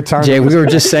awkward time. Jay, we were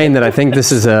just saying that I think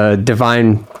this is a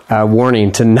divine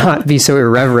warning to not be so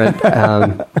irreverent.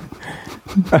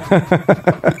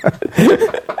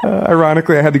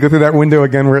 Ironically, I had to go through that window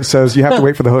again where it says you have to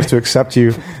wait for the host to accept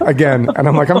you again. And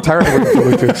I'm like, I'm tired of waiting for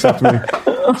them to accept me.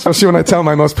 Especially when I tell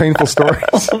my most painful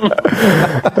stories.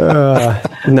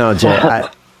 No, Jay,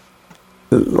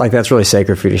 that's really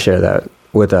sacred for you to share that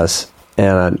with us.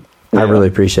 And I really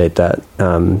appreciate that.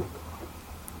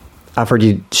 I've heard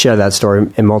you share that story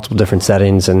in multiple different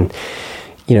settings, and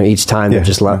each time there's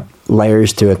just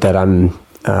layers to it that I'm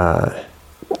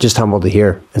just humbled to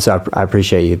hear. And so I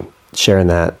appreciate you sharing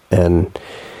that. And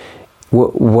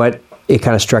what it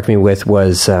kind of struck me with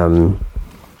was, I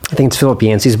think it's Philip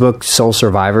Yancey's book, Soul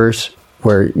Survivors,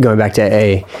 where going back to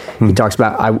AA, he talks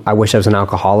about, I wish I was an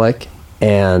alcoholic.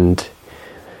 And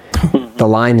the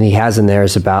line that he has in there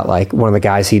is about like one of the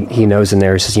guys he knows in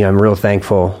there says, I'm real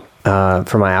thankful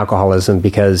for my alcoholism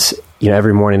because,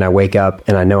 every morning I wake up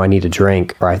and I know I need a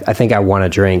drink, or I think I want a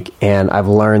drink. And I've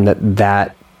learned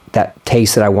that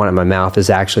taste that I want in my mouth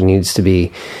actually needs to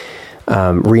be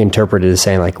reinterpreted as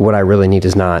saying like, what I really need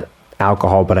is not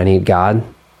alcohol, but I need God.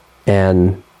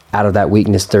 And out of that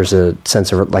weakness, there's a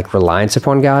sense of like reliance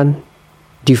upon God.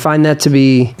 Do you find that to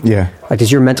be, like,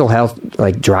 does your mental health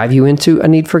like drive you into a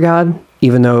need for God?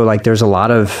 Even though like there's a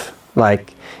lot of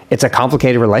like, it's a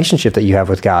complicated relationship that you have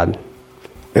with God.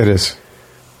 It is.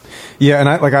 Yeah. And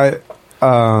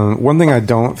one thing I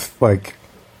don't think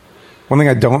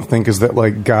is that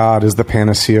like God is the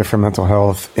panacea for mental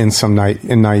health in some naive,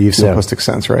 simplistic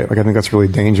sense, right? Like I think that's really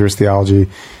dangerous theology.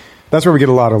 That's where we get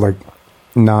a lot of like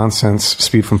nonsense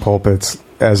spewed from pulpits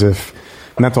as if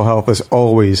mental health is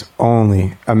always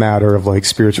only a matter of like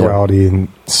spirituality and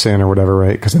sin or whatever,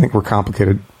 right? Because I think we're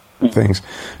complicated things.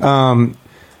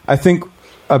 I think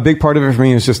a big part of it for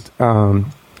me is just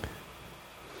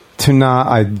to not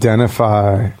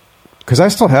identify, because I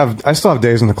still have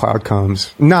days when the cloud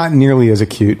comes, not nearly as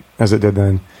acute as it did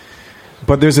then,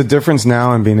 but there's a difference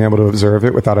now in being able to observe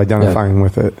it without identifying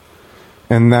with it.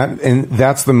 And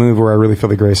that's the move where I really feel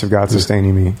the grace of God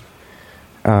sustaining me.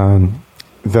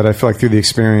 That I feel like through the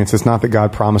experience, it's not that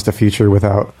God promised a future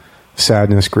without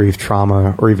sadness, grief,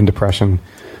 trauma, or even depression,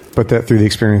 but that through the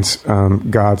experience,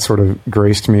 God sort of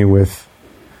graced me with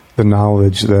the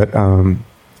knowledge that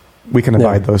we can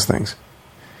abide those things.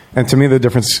 And to me, the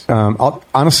difference,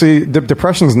 honestly,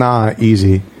 depression's not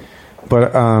easy,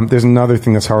 but there's another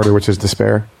thing that's harder, which is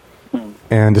despair.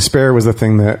 And despair was the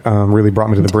thing that really brought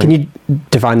me to the brink. Can you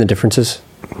define the differences?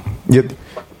 Yeah,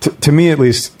 to me, at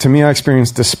least, I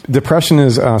experienced depression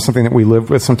is something that we live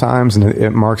with sometimes, and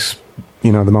it marks,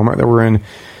 the moment that we're in.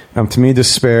 To me,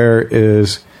 despair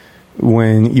is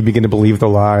when you begin to believe the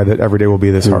lie that every day will be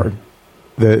this hard.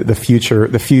 The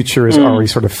future is already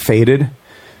sort of fated,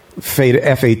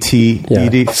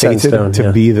 F-A-T-E-D, fated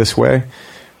to be this way.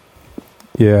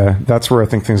 Yeah, that's where I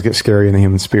think things get scary in the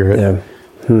human spirit. Yeah.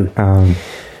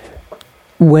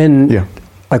 When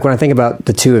I think about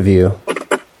the two of you,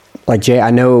 like Jay,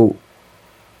 I know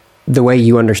the way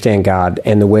you understand God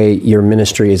and the way your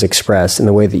ministry is expressed and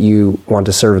the way that you want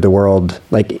to serve the world,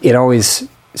 like it always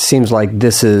seems like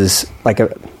this is like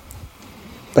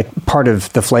part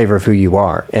of the flavor of who you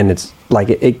are, and it's like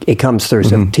it comes through.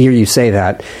 So to hear you say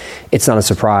that, it's not a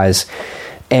surprise.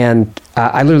 And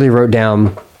I literally wrote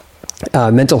down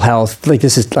mental health, like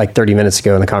this is like 30 minutes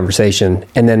ago in the conversation.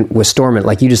 And then with Stormont,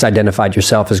 like you just identified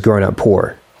yourself as growing up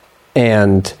poor.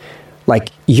 And like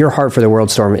your heart for the world,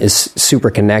 Stormont, is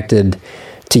super connected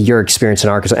to your experience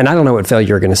in Arkansas. And I don't know what failure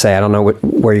you're going to say. I don't know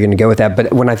where you're going to go with that.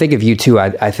 But when I think of you two,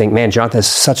 I think, man, Jonathan has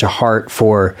such a heart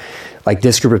for like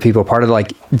this group of people. Part of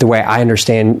like the way I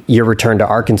understand your return to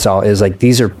Arkansas is like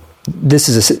this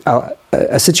is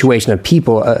a situation of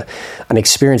people, an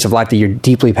experience of life that you're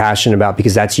deeply passionate about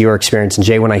because that's your experience. And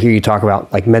Jay, when I hear you talk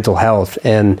about like mental health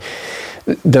and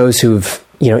those who've,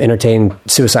 entertained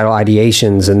suicidal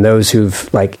ideations and those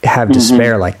who've like have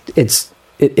despair, like it's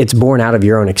born out of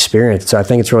your own experience. So I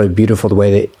think it's really beautiful the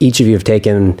way that each of you have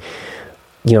taken,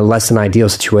 less than ideal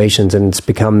situations and it's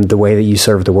become the way that you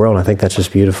serve the world. I think that's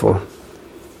just beautiful.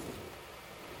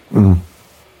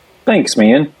 Thanks,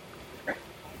 man.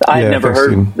 I had never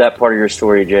heard that part of your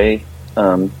story, Jay.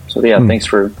 Thanks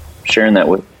for sharing that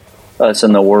with us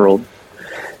in the world.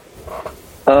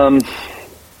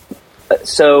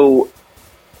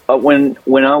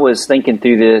 When I was thinking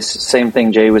through this, same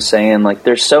thing Jay was saying, like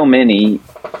there's so many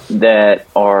that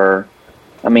are,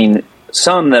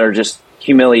 some that are just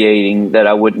humiliating that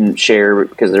I wouldn't share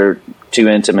because they're too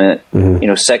intimate,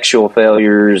 sexual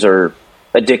failures or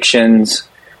addictions.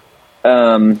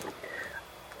 Probably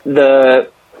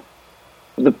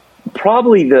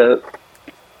the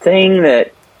thing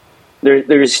that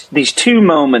there's these two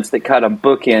moments that kind of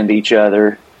bookend each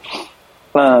other.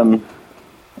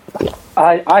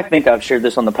 I think I've shared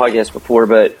this on the podcast before,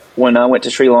 but when I went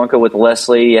to Sri Lanka with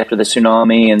Leslie after the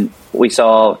tsunami and we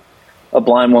saw a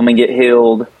blind woman get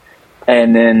healed,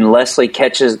 and then Leslie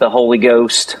catches the Holy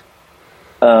Ghost,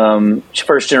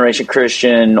 first generation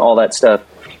Christian, all that stuff.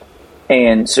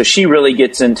 And so she really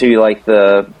gets into like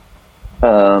the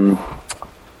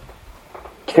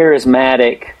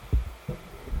charismatic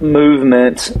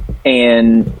movement,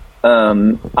 and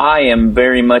I am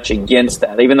very much against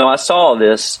that. Even though I saw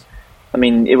this,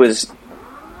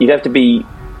 you'd have to be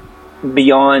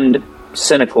beyond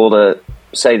cynical to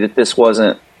say that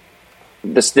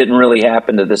this didn't really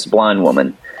happen to this blind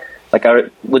woman. Like I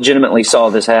legitimately saw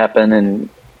this happen, and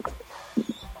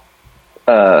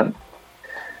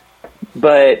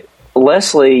but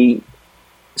Leslie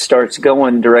starts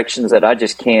going directions that I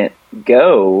just can't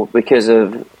go because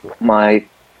of my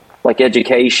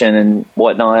education and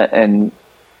whatnot, and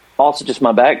also just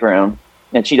my background.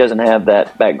 And she doesn't have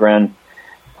that background.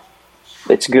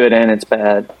 It's good and it's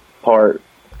bad part.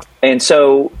 And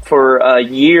so for a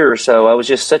year or so, I was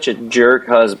just such a jerk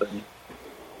husband.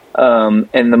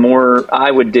 And the more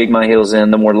I would dig my heels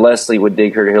in, the more Leslie would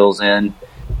dig her heels in.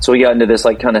 So we got into this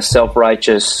kind of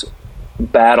self-righteous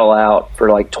battle out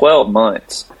for 12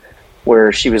 months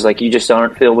where she was like, you just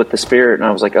aren't filled with the Spirit. And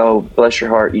I was like, oh, bless your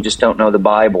heart, you just don't know the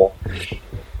Bible.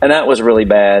 And that was really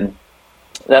bad.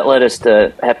 That led us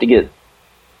to have to get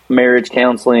marriage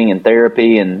counseling and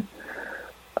therapy, and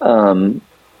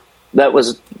that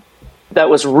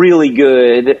was really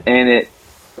good, and it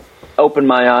opened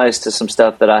my eyes to some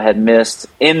stuff that I had missed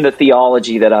in the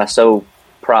theology that I so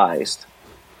prized.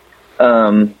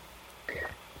 And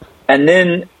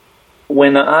then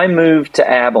when I moved to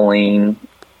Abilene,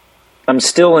 I'm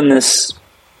still in this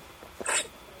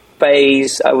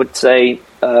phase, I would say,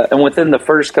 and within the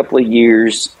first couple of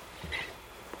years,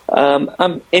 I'm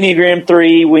Enneagram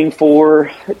 3, Wing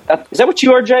 4. Is that what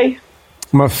you are, Jay?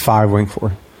 I'm a 5, Wing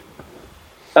 4.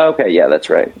 Okay, yeah, that's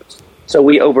right. So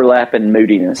we overlap in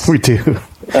moodiness. We do.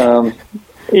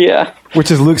 Yeah.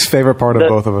 Which is Luke's favorite part of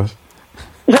both of us.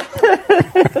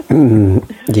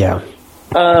 Yeah.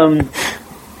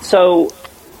 So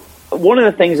one of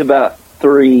the things about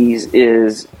threes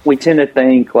is we tend to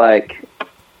think like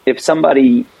if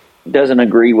somebody doesn't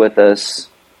agree with us,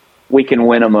 we can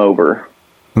win them over.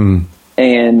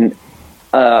 And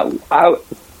I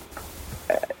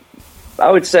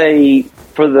would say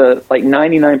for the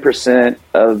 99%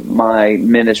 of my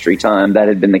ministry time, that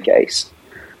had been the case.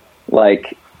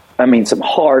 Like, I mean, some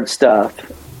hard stuff.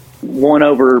 Won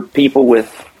over people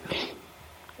with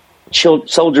children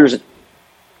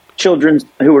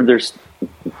who were their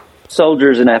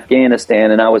soldiers in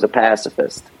Afghanistan, and I was a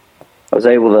pacifist. I was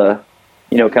able to,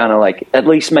 kind of like at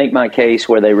least make my case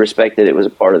where they respected it was a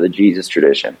part of the Jesus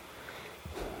tradition.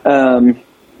 All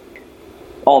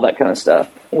that kind of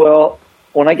stuff. Well,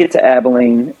 when I get to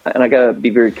Abilene, and I got to be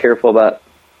very careful about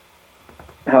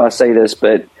how I say this,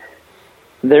 but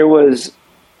there was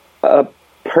a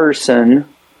person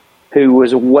who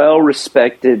was well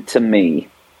respected to me,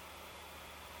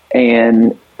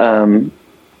 and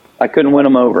I couldn't win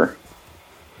them over.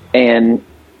 And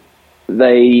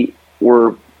they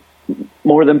were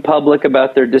more than public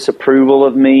about their disapproval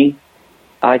of me.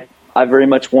 I very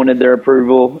much wanted their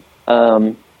approval.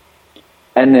 And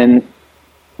then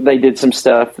they did some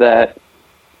stuff that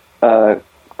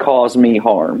caused me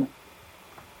harm.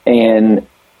 And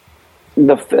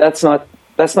that's not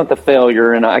the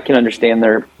failure, and I can understand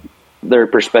their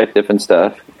perspective and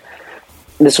stuff.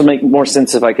 This would make more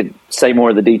sense if I could say more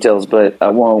of the details, but I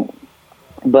won't.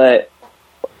 But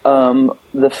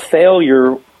the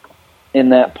failure in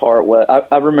that part was,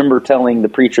 I remember telling the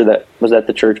preacher that was at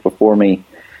the church before me,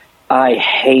 I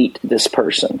hate this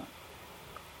person.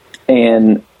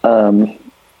 And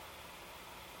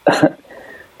that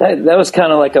was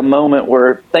kind of like a moment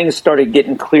where things started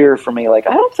getting clear for me. Like,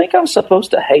 I don't think I'm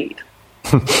supposed to hate.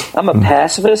 I'm a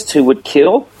pacifist who would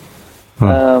kill.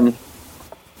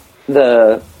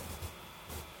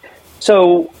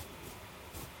 So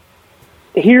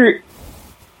here,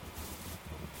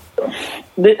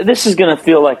 this is going to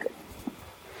feel like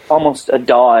almost a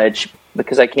dodge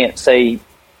because I can't say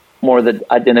more of the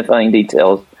identifying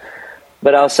details.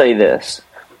 But I'll say this.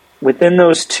 Within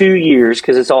those 2 years,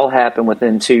 because it's all happened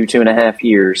within 2.5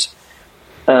 years,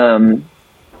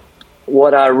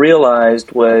 what I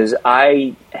realized was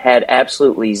I had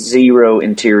absolutely zero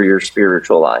interior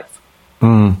spiritual life.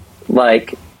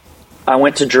 Like, I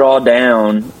went to draw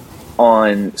down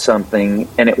on something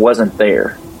and it wasn't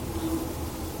there.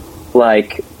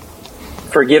 Like,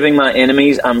 forgiving my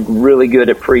enemies, I'm really good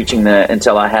at preaching that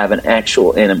until I have an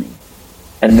actual enemy.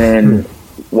 And then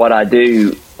what I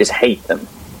do is hate them.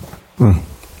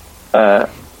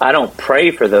 I don't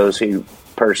pray for those who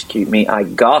persecute me. I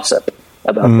gossip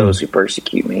about those who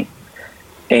persecute me.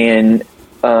 And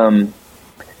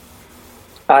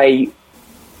I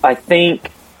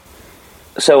think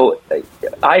so.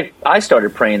 I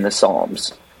started praying the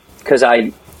Psalms because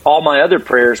all my other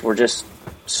prayers were just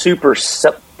super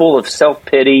full of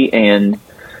self-pity, and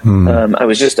I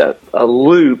was just a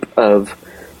loop of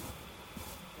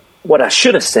what I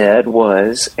should have said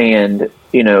was, and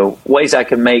ways I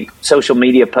could make social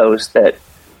media posts that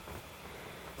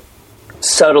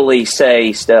subtly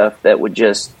say stuff that would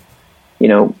just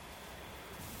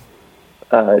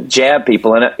jab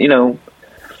people. And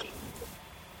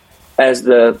as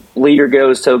the leader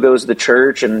goes, so goes the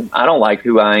church, and I don't like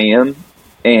who I am,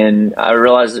 and I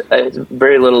realize it's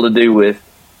very little to do with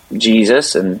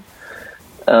Jesus. And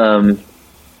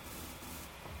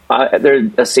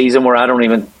there's a season where I don't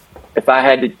even, if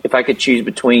I could choose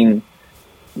between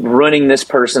ruining this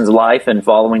person's life and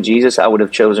following Jesus, I would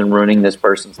have chosen ruining this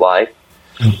person's life.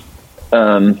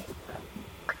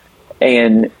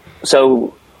 And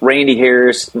so Randy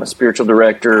Harris, my spiritual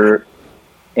director,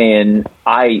 and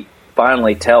I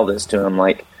finally tell this to him,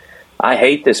 like, I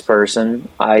hate this person.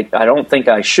 I don't think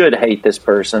I should hate this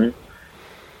person.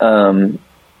 And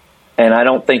I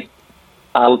don't think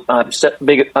I'm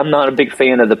not a big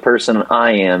fan of the person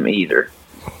I am either.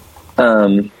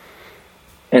 And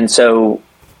so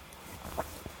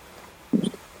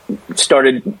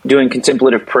started doing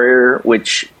contemplative prayer,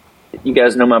 which you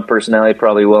guys know my personality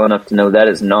probably well enough to know that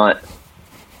is not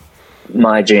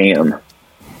my jam.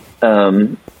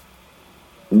 But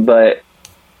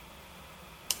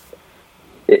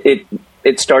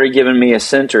it started giving me a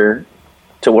center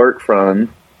to work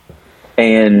from,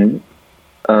 and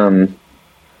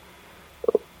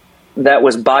that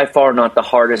was by far not the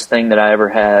hardest thing that I ever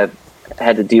had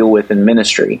to deal with in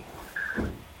ministry.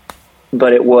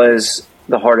 But it was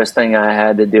the hardest thing I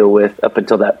had to deal with up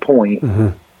until that point,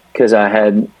 because I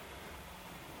had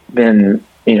been,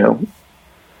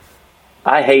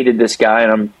 I hated this guy,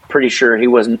 and I'm pretty sure he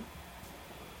wasn't.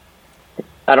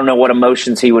 I don't know what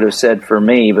emotions he would have said for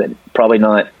me, but probably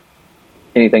not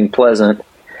anything pleasant.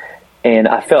 And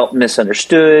I felt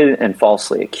misunderstood and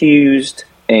falsely accused.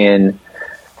 And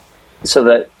so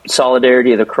that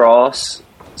solidarity of the cross,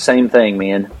 same thing,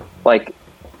 man. Like,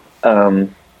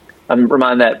 I'm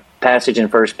reminded that passage in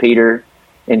 1 Peter,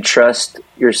 entrust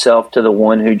yourself to the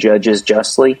one who judges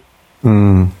justly.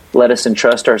 Let us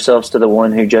entrust ourselves to the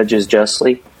one who judges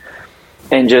justly.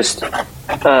 And just,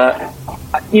 I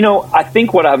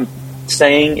think what I'm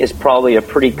saying is probably a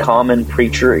pretty common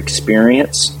preacher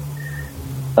experience.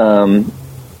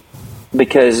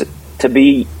 Because to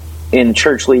be in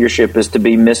church leadership is to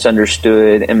be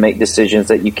misunderstood and make decisions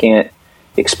that you can't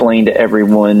explain to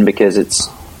everyone, because it's,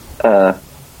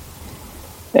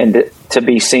 and to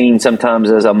be seen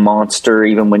sometimes as a monster,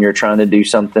 even when you're trying to do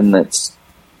something that's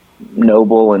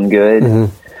noble and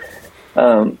good.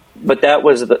 But that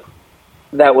was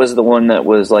the one that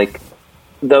was like,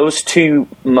 those two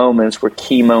moments were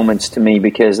key moments to me,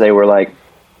 because they were like,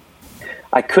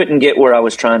 I couldn't get where I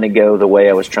was trying to go the way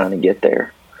I was trying to get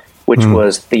there, which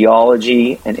was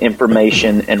theology and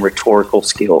information and rhetorical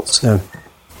skills.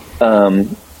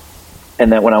 And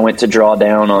that when I went to draw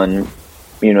down on,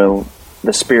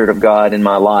 the Spirit of God in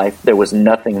my life, there was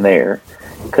nothing there,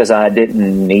 because I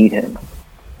didn't need him.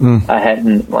 I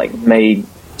hadn't made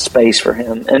space for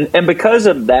him. And because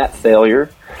of that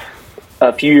failure,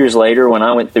 a few years later, when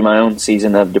I went through my own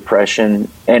season of depression,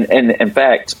 and in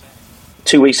fact,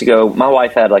 2 weeks ago, my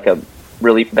wife had a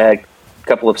really bad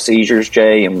couple of seizures,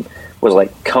 Jay, and was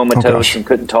comatose and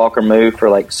couldn't talk or move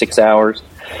for 6 hours.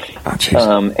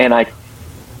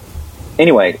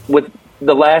 Anyway, with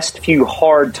the last few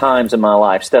hard times in my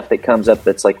life, stuff that comes up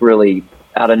that's really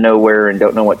out of nowhere and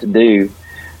don't know what to do,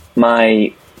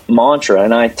 my mantra,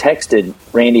 and I texted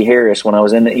Randy Harris when I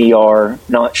was in the ER,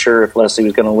 not sure if Leslie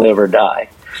was going to live or die.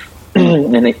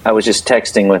 And I was just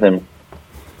texting with him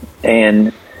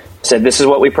and said, this is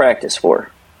what we practice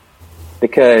for.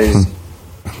 Because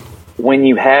when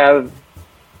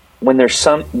there's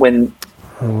something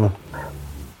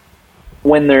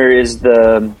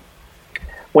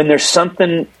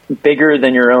bigger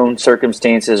than your own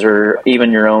circumstances or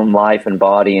even your own life and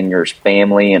body and your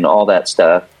family and all that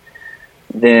stuff,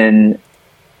 then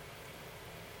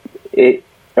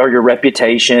or your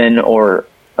reputation, or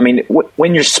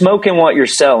when you're smoking what you're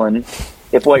selling,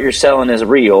 if what you're selling is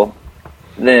real,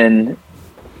 then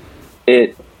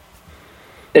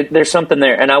there's something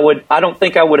there. And I don't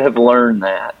think I would have learned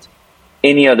that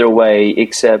any other way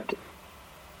except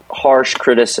harsh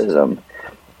criticism.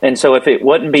 And so if it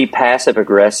wouldn't be passive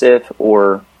aggressive,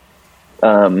 or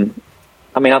I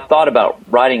thought about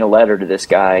writing a letter to this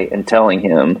guy and telling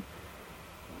him,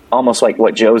 almost like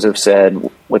what Joseph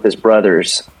said with his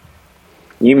brothers,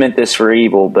 you meant this for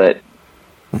evil, but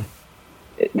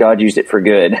God used it for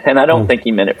good. And I don't think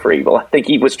he meant it for evil. I think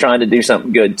he was trying to do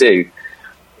something good too.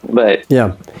 But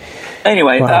yeah.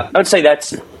 Anyway, I would say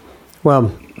that's... Well,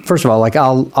 first of all,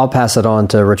 I'll pass it on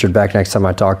to Richard Beck next time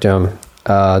I talk to him,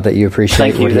 that you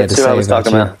appreciate what he had to say about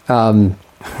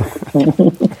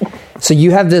you. So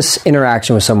you have this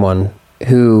interaction with someone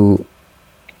who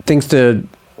thinks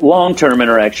long-term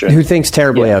interaction. Who thinks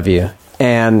terribly of you.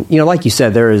 And, like you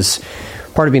said, there is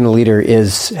part of being a leader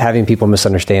is having people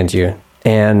misunderstand you.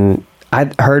 And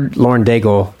I heard Lauren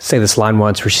Daigle say this line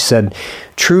once where she said,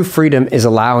 true freedom is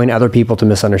allowing other people to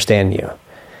misunderstand you.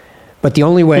 But the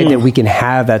only way that we can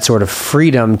have that sort of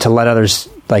freedom to let others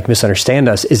misunderstand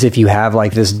us is if you have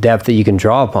this depth that you can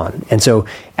draw upon. And so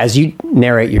as you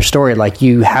narrate your story,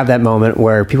 you have that moment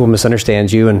where people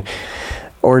misunderstand you, and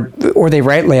or they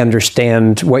rightly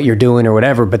understand what you're doing or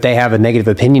whatever, but they have a negative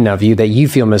opinion of you that you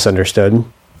feel misunderstood.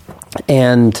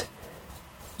 And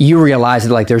you realize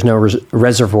that there's no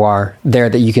reservoir there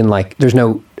that you can there's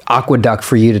no aqueduct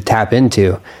for you to tap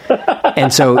into.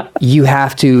 And so you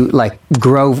have to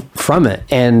grow from it.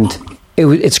 And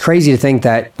it's crazy to think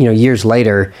that, years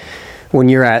later, when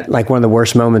you're at one of the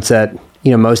worst moments that,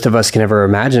 most of us can ever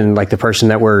imagine, the person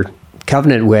that we're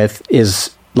covenanted with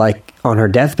is on her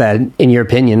deathbed, in your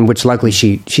opinion, which luckily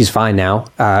she's fine now.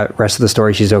 Rest of the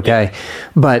story, she's okay.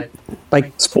 But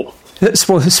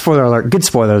spoiler alert, good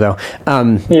spoiler though.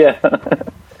 Yeah.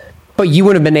 But you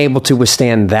wouldn't have been able to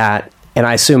withstand that, and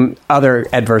I assume other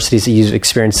adversities that you've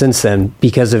experienced since then,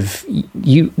 because of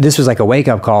you. This was a wake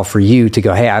up call for you to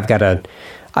go, hey, I've got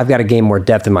to gain more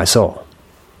depth in my soul.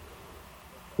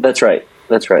 That's right.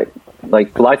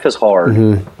 Life is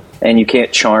hard. and you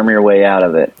can't charm your way out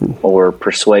of it or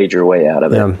persuade your way out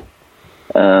of it.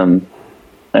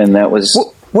 And that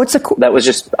was that was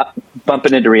just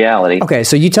bumping into reality. Okay,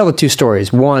 so you tell the two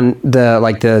stories. One,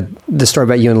 the story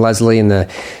about you and Leslie and the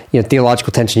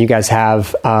theological tension you guys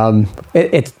have.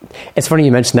 It's funny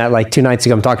you mentioned that. Like 2 nights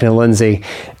ago, I'm talking to Lindsay,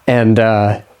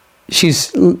 and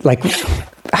she's like,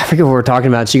 I forget what we're talking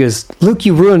about. She goes, "Luke,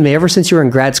 you ruined me ever since you were in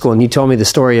grad school, and you told me the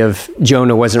story of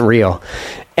Jonah wasn't real."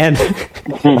 And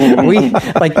we,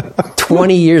 like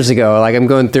 20 years ago, like I'm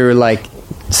going through like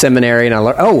seminary, and I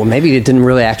learned, well, maybe it didn't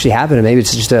really actually happen, and maybe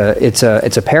it's just it's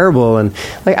a parable. And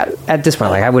like at this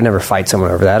point, like I would never fight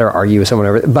someone over that or argue with someone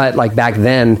over it. But like back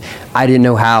then, I didn't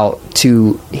know how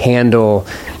to handle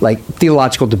like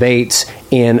theological debates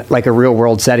in like a real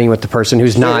world setting with the person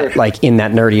who's not like in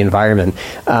that nerdy environment.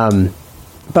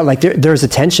 But like there's a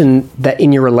tension that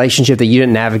in your relationship that you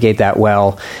didn't navigate that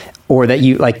well, or that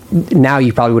you like now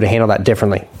you probably would have handled that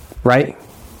differently, right?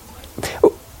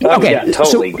 Okay, yeah,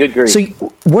 totally. Good grief. So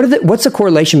what's the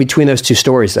correlation between those two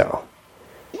stories, though?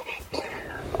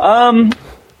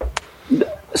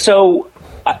 So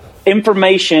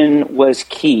information was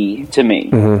key to me,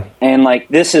 and like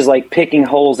this is like picking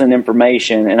holes in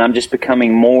information, and I'm just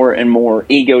becoming more and more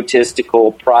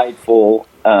egotistical, prideful,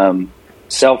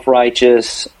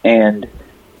 self-righteous, and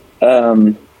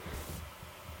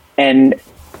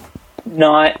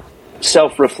not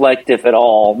self-reflective at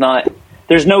all.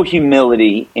 There's no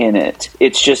humility in it.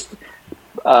 It's just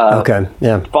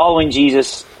following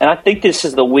Jesus. And I think this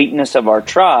is the weakness of our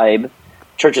tribe,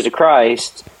 Churches of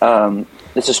Christ.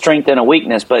 It's a strength and a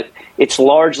weakness, but it's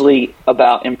largely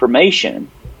about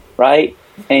information, right?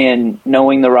 And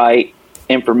knowing the right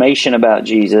information about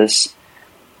Jesus,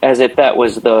 as if that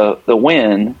was the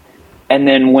win. And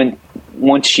then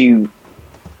once you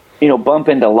bump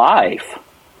into life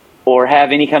or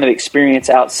have any kind of experience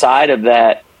outside of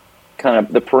that, kind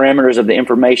of the perimeters of the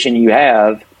information you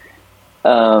have.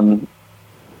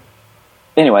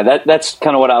 Anyway, that's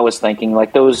kind of what I was thinking.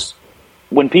 Like those,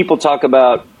 when people talk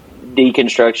about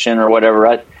deconstruction or whatever,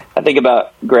 I think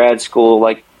about grad school,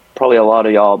 like probably a lot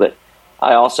of y'all, but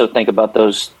I also think about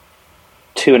those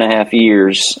 2.5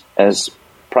 years as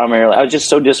primarily, I was just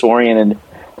so disoriented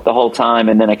the whole time.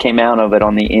 And then I came out of it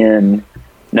on the end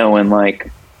knowing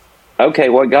like, okay,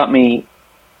 what got me,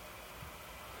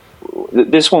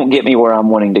 this won't get me where I'm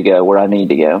wanting to go, where I need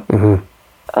to go.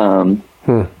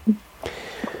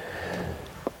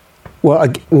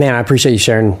 Well, man, I appreciate you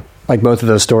sharing like both of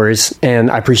those stories, and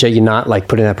I appreciate you not like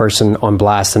putting that person on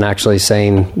blast and actually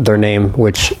saying their name,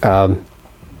 which, I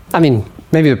mean,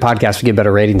 maybe the podcast would get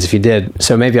better ratings if you did.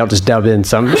 So maybe I'll just dub in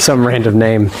some random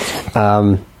name.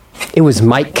 It was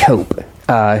Mike Cope,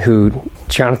 who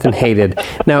Jonathan hated.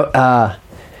 Now,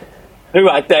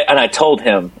 I told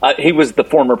him he was the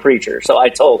former preacher, so I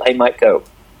told, "Hey, Mike Cope,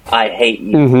 I hate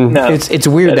you." No, it's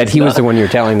weird that he was the one you're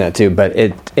telling that to, but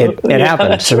it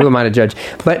happened. So who am I to judge?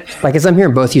 But like as I'm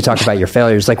hearing both of you talk about your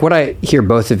failures, like what I hear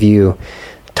both of you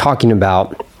talking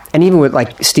about, and even with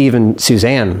like Steve and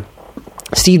Suzanne.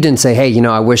 Steve didn't say, "Hey,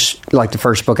 I wish like the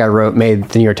first book I wrote made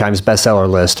the New York Times bestseller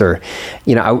list," or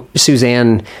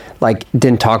Suzanne like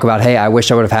didn't talk about, "Hey, I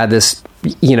wish I would have had this."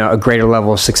 A greater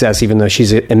level of success, even though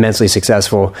she's immensely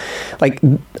successful. Like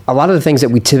a lot of the things that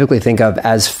we typically think of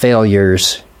as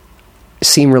failures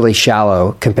seem really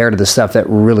shallow compared to the stuff that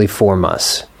really form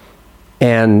us.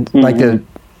 And like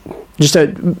just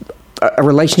a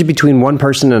relationship between one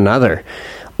person and another,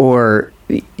 or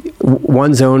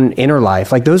one's own inner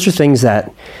life. Like those are things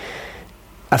that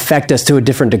affect us to a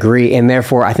different degree. And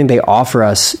therefore I think they offer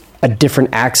us a different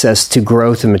access to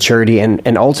growth and maturity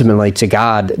and ultimately to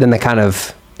God than the kind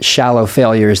of shallow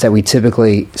failures that we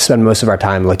typically spend most of our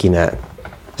time looking at.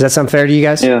 Does that sound fair to you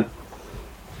guys? Yeah.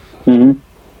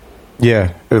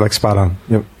 Yeah, like spot on.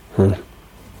 Yep.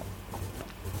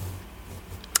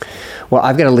 Well,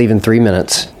 I've got to leave in 3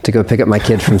 minutes to go pick up my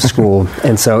kid from school.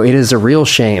 And so it is a real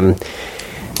shame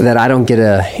that I don't get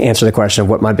to answer the question of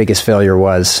what my biggest failure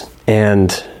was.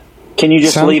 And can you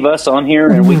just leave us on here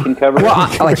and we can cover it?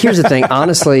 Like, here's the thing,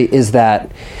 honestly, is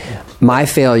that my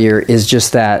failure is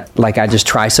just that, like, I just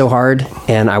try so hard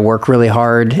and I work really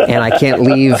hard and I can't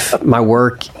leave my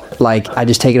work. Like, I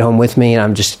just take it home with me and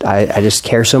I just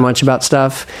care so much about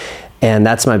stuff. And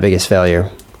that's my biggest failure.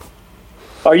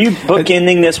 Are you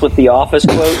bookending this with the Office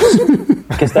quotes?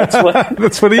 Because that's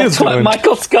what he is doing. What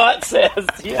Michael Scott says.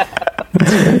 Yeah.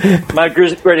 My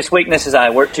greatest weakness is I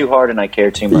work too hard and I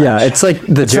care too much. Yeah, it's like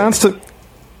It sounds to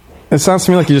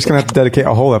me like you're just going to have to dedicate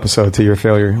a whole episode to your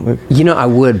failure. I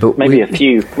would, but maybe a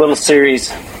few little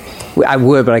series. I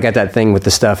would, but I got that thing with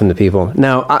the stuff and the people.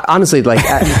 Now, honestly, like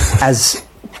as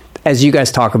as you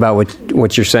guys talk about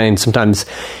what you're saying, sometimes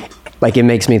like it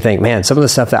makes me think, man, some of the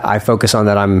stuff that I focus on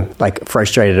that I'm like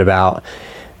frustrated about,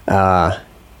 like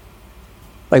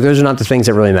those are not the things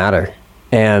that really matter.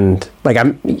 And like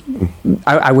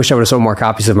I wish I would have sold more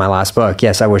copies of my last book.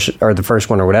 Yes, I wish, or the first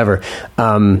one or whatever.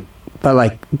 But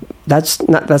like that's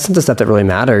not the stuff that really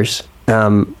matters.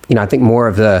 I think more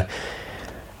of the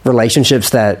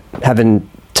relationships that have been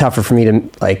tougher for me to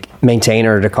like maintain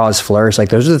or to cause flourish, like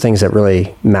those are the things that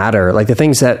really matter. Like the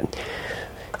things that,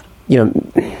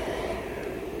 the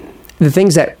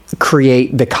things that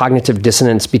create the cognitive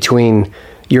dissonance between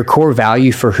your core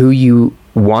value for who you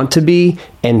want to be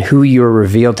and who you're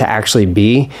revealed to actually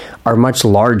be are much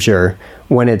larger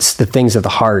when it's the things of the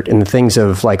heart and the things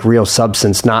of like real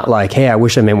substance, not like, hey, I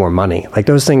wish I made more money. Like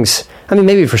those things, I mean,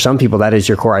 maybe for some people that is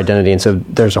your core identity. And so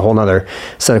there's a whole nother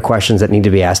set of questions that need to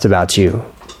be asked about you.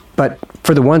 But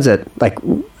for the ones that like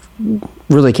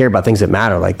really care about things that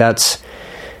matter, like that's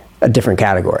a different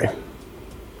category.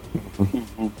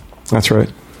 That's right.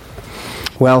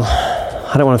 Well,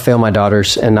 I don't want to fail my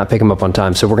daughters and not pick them up on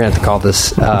time, so we're going to have to call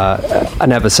this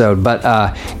an episode. But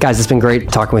guys, it's been great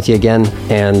talking with you again,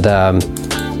 and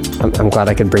I'm glad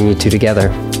I could bring you two together.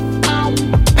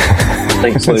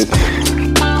 Thanks, Luke.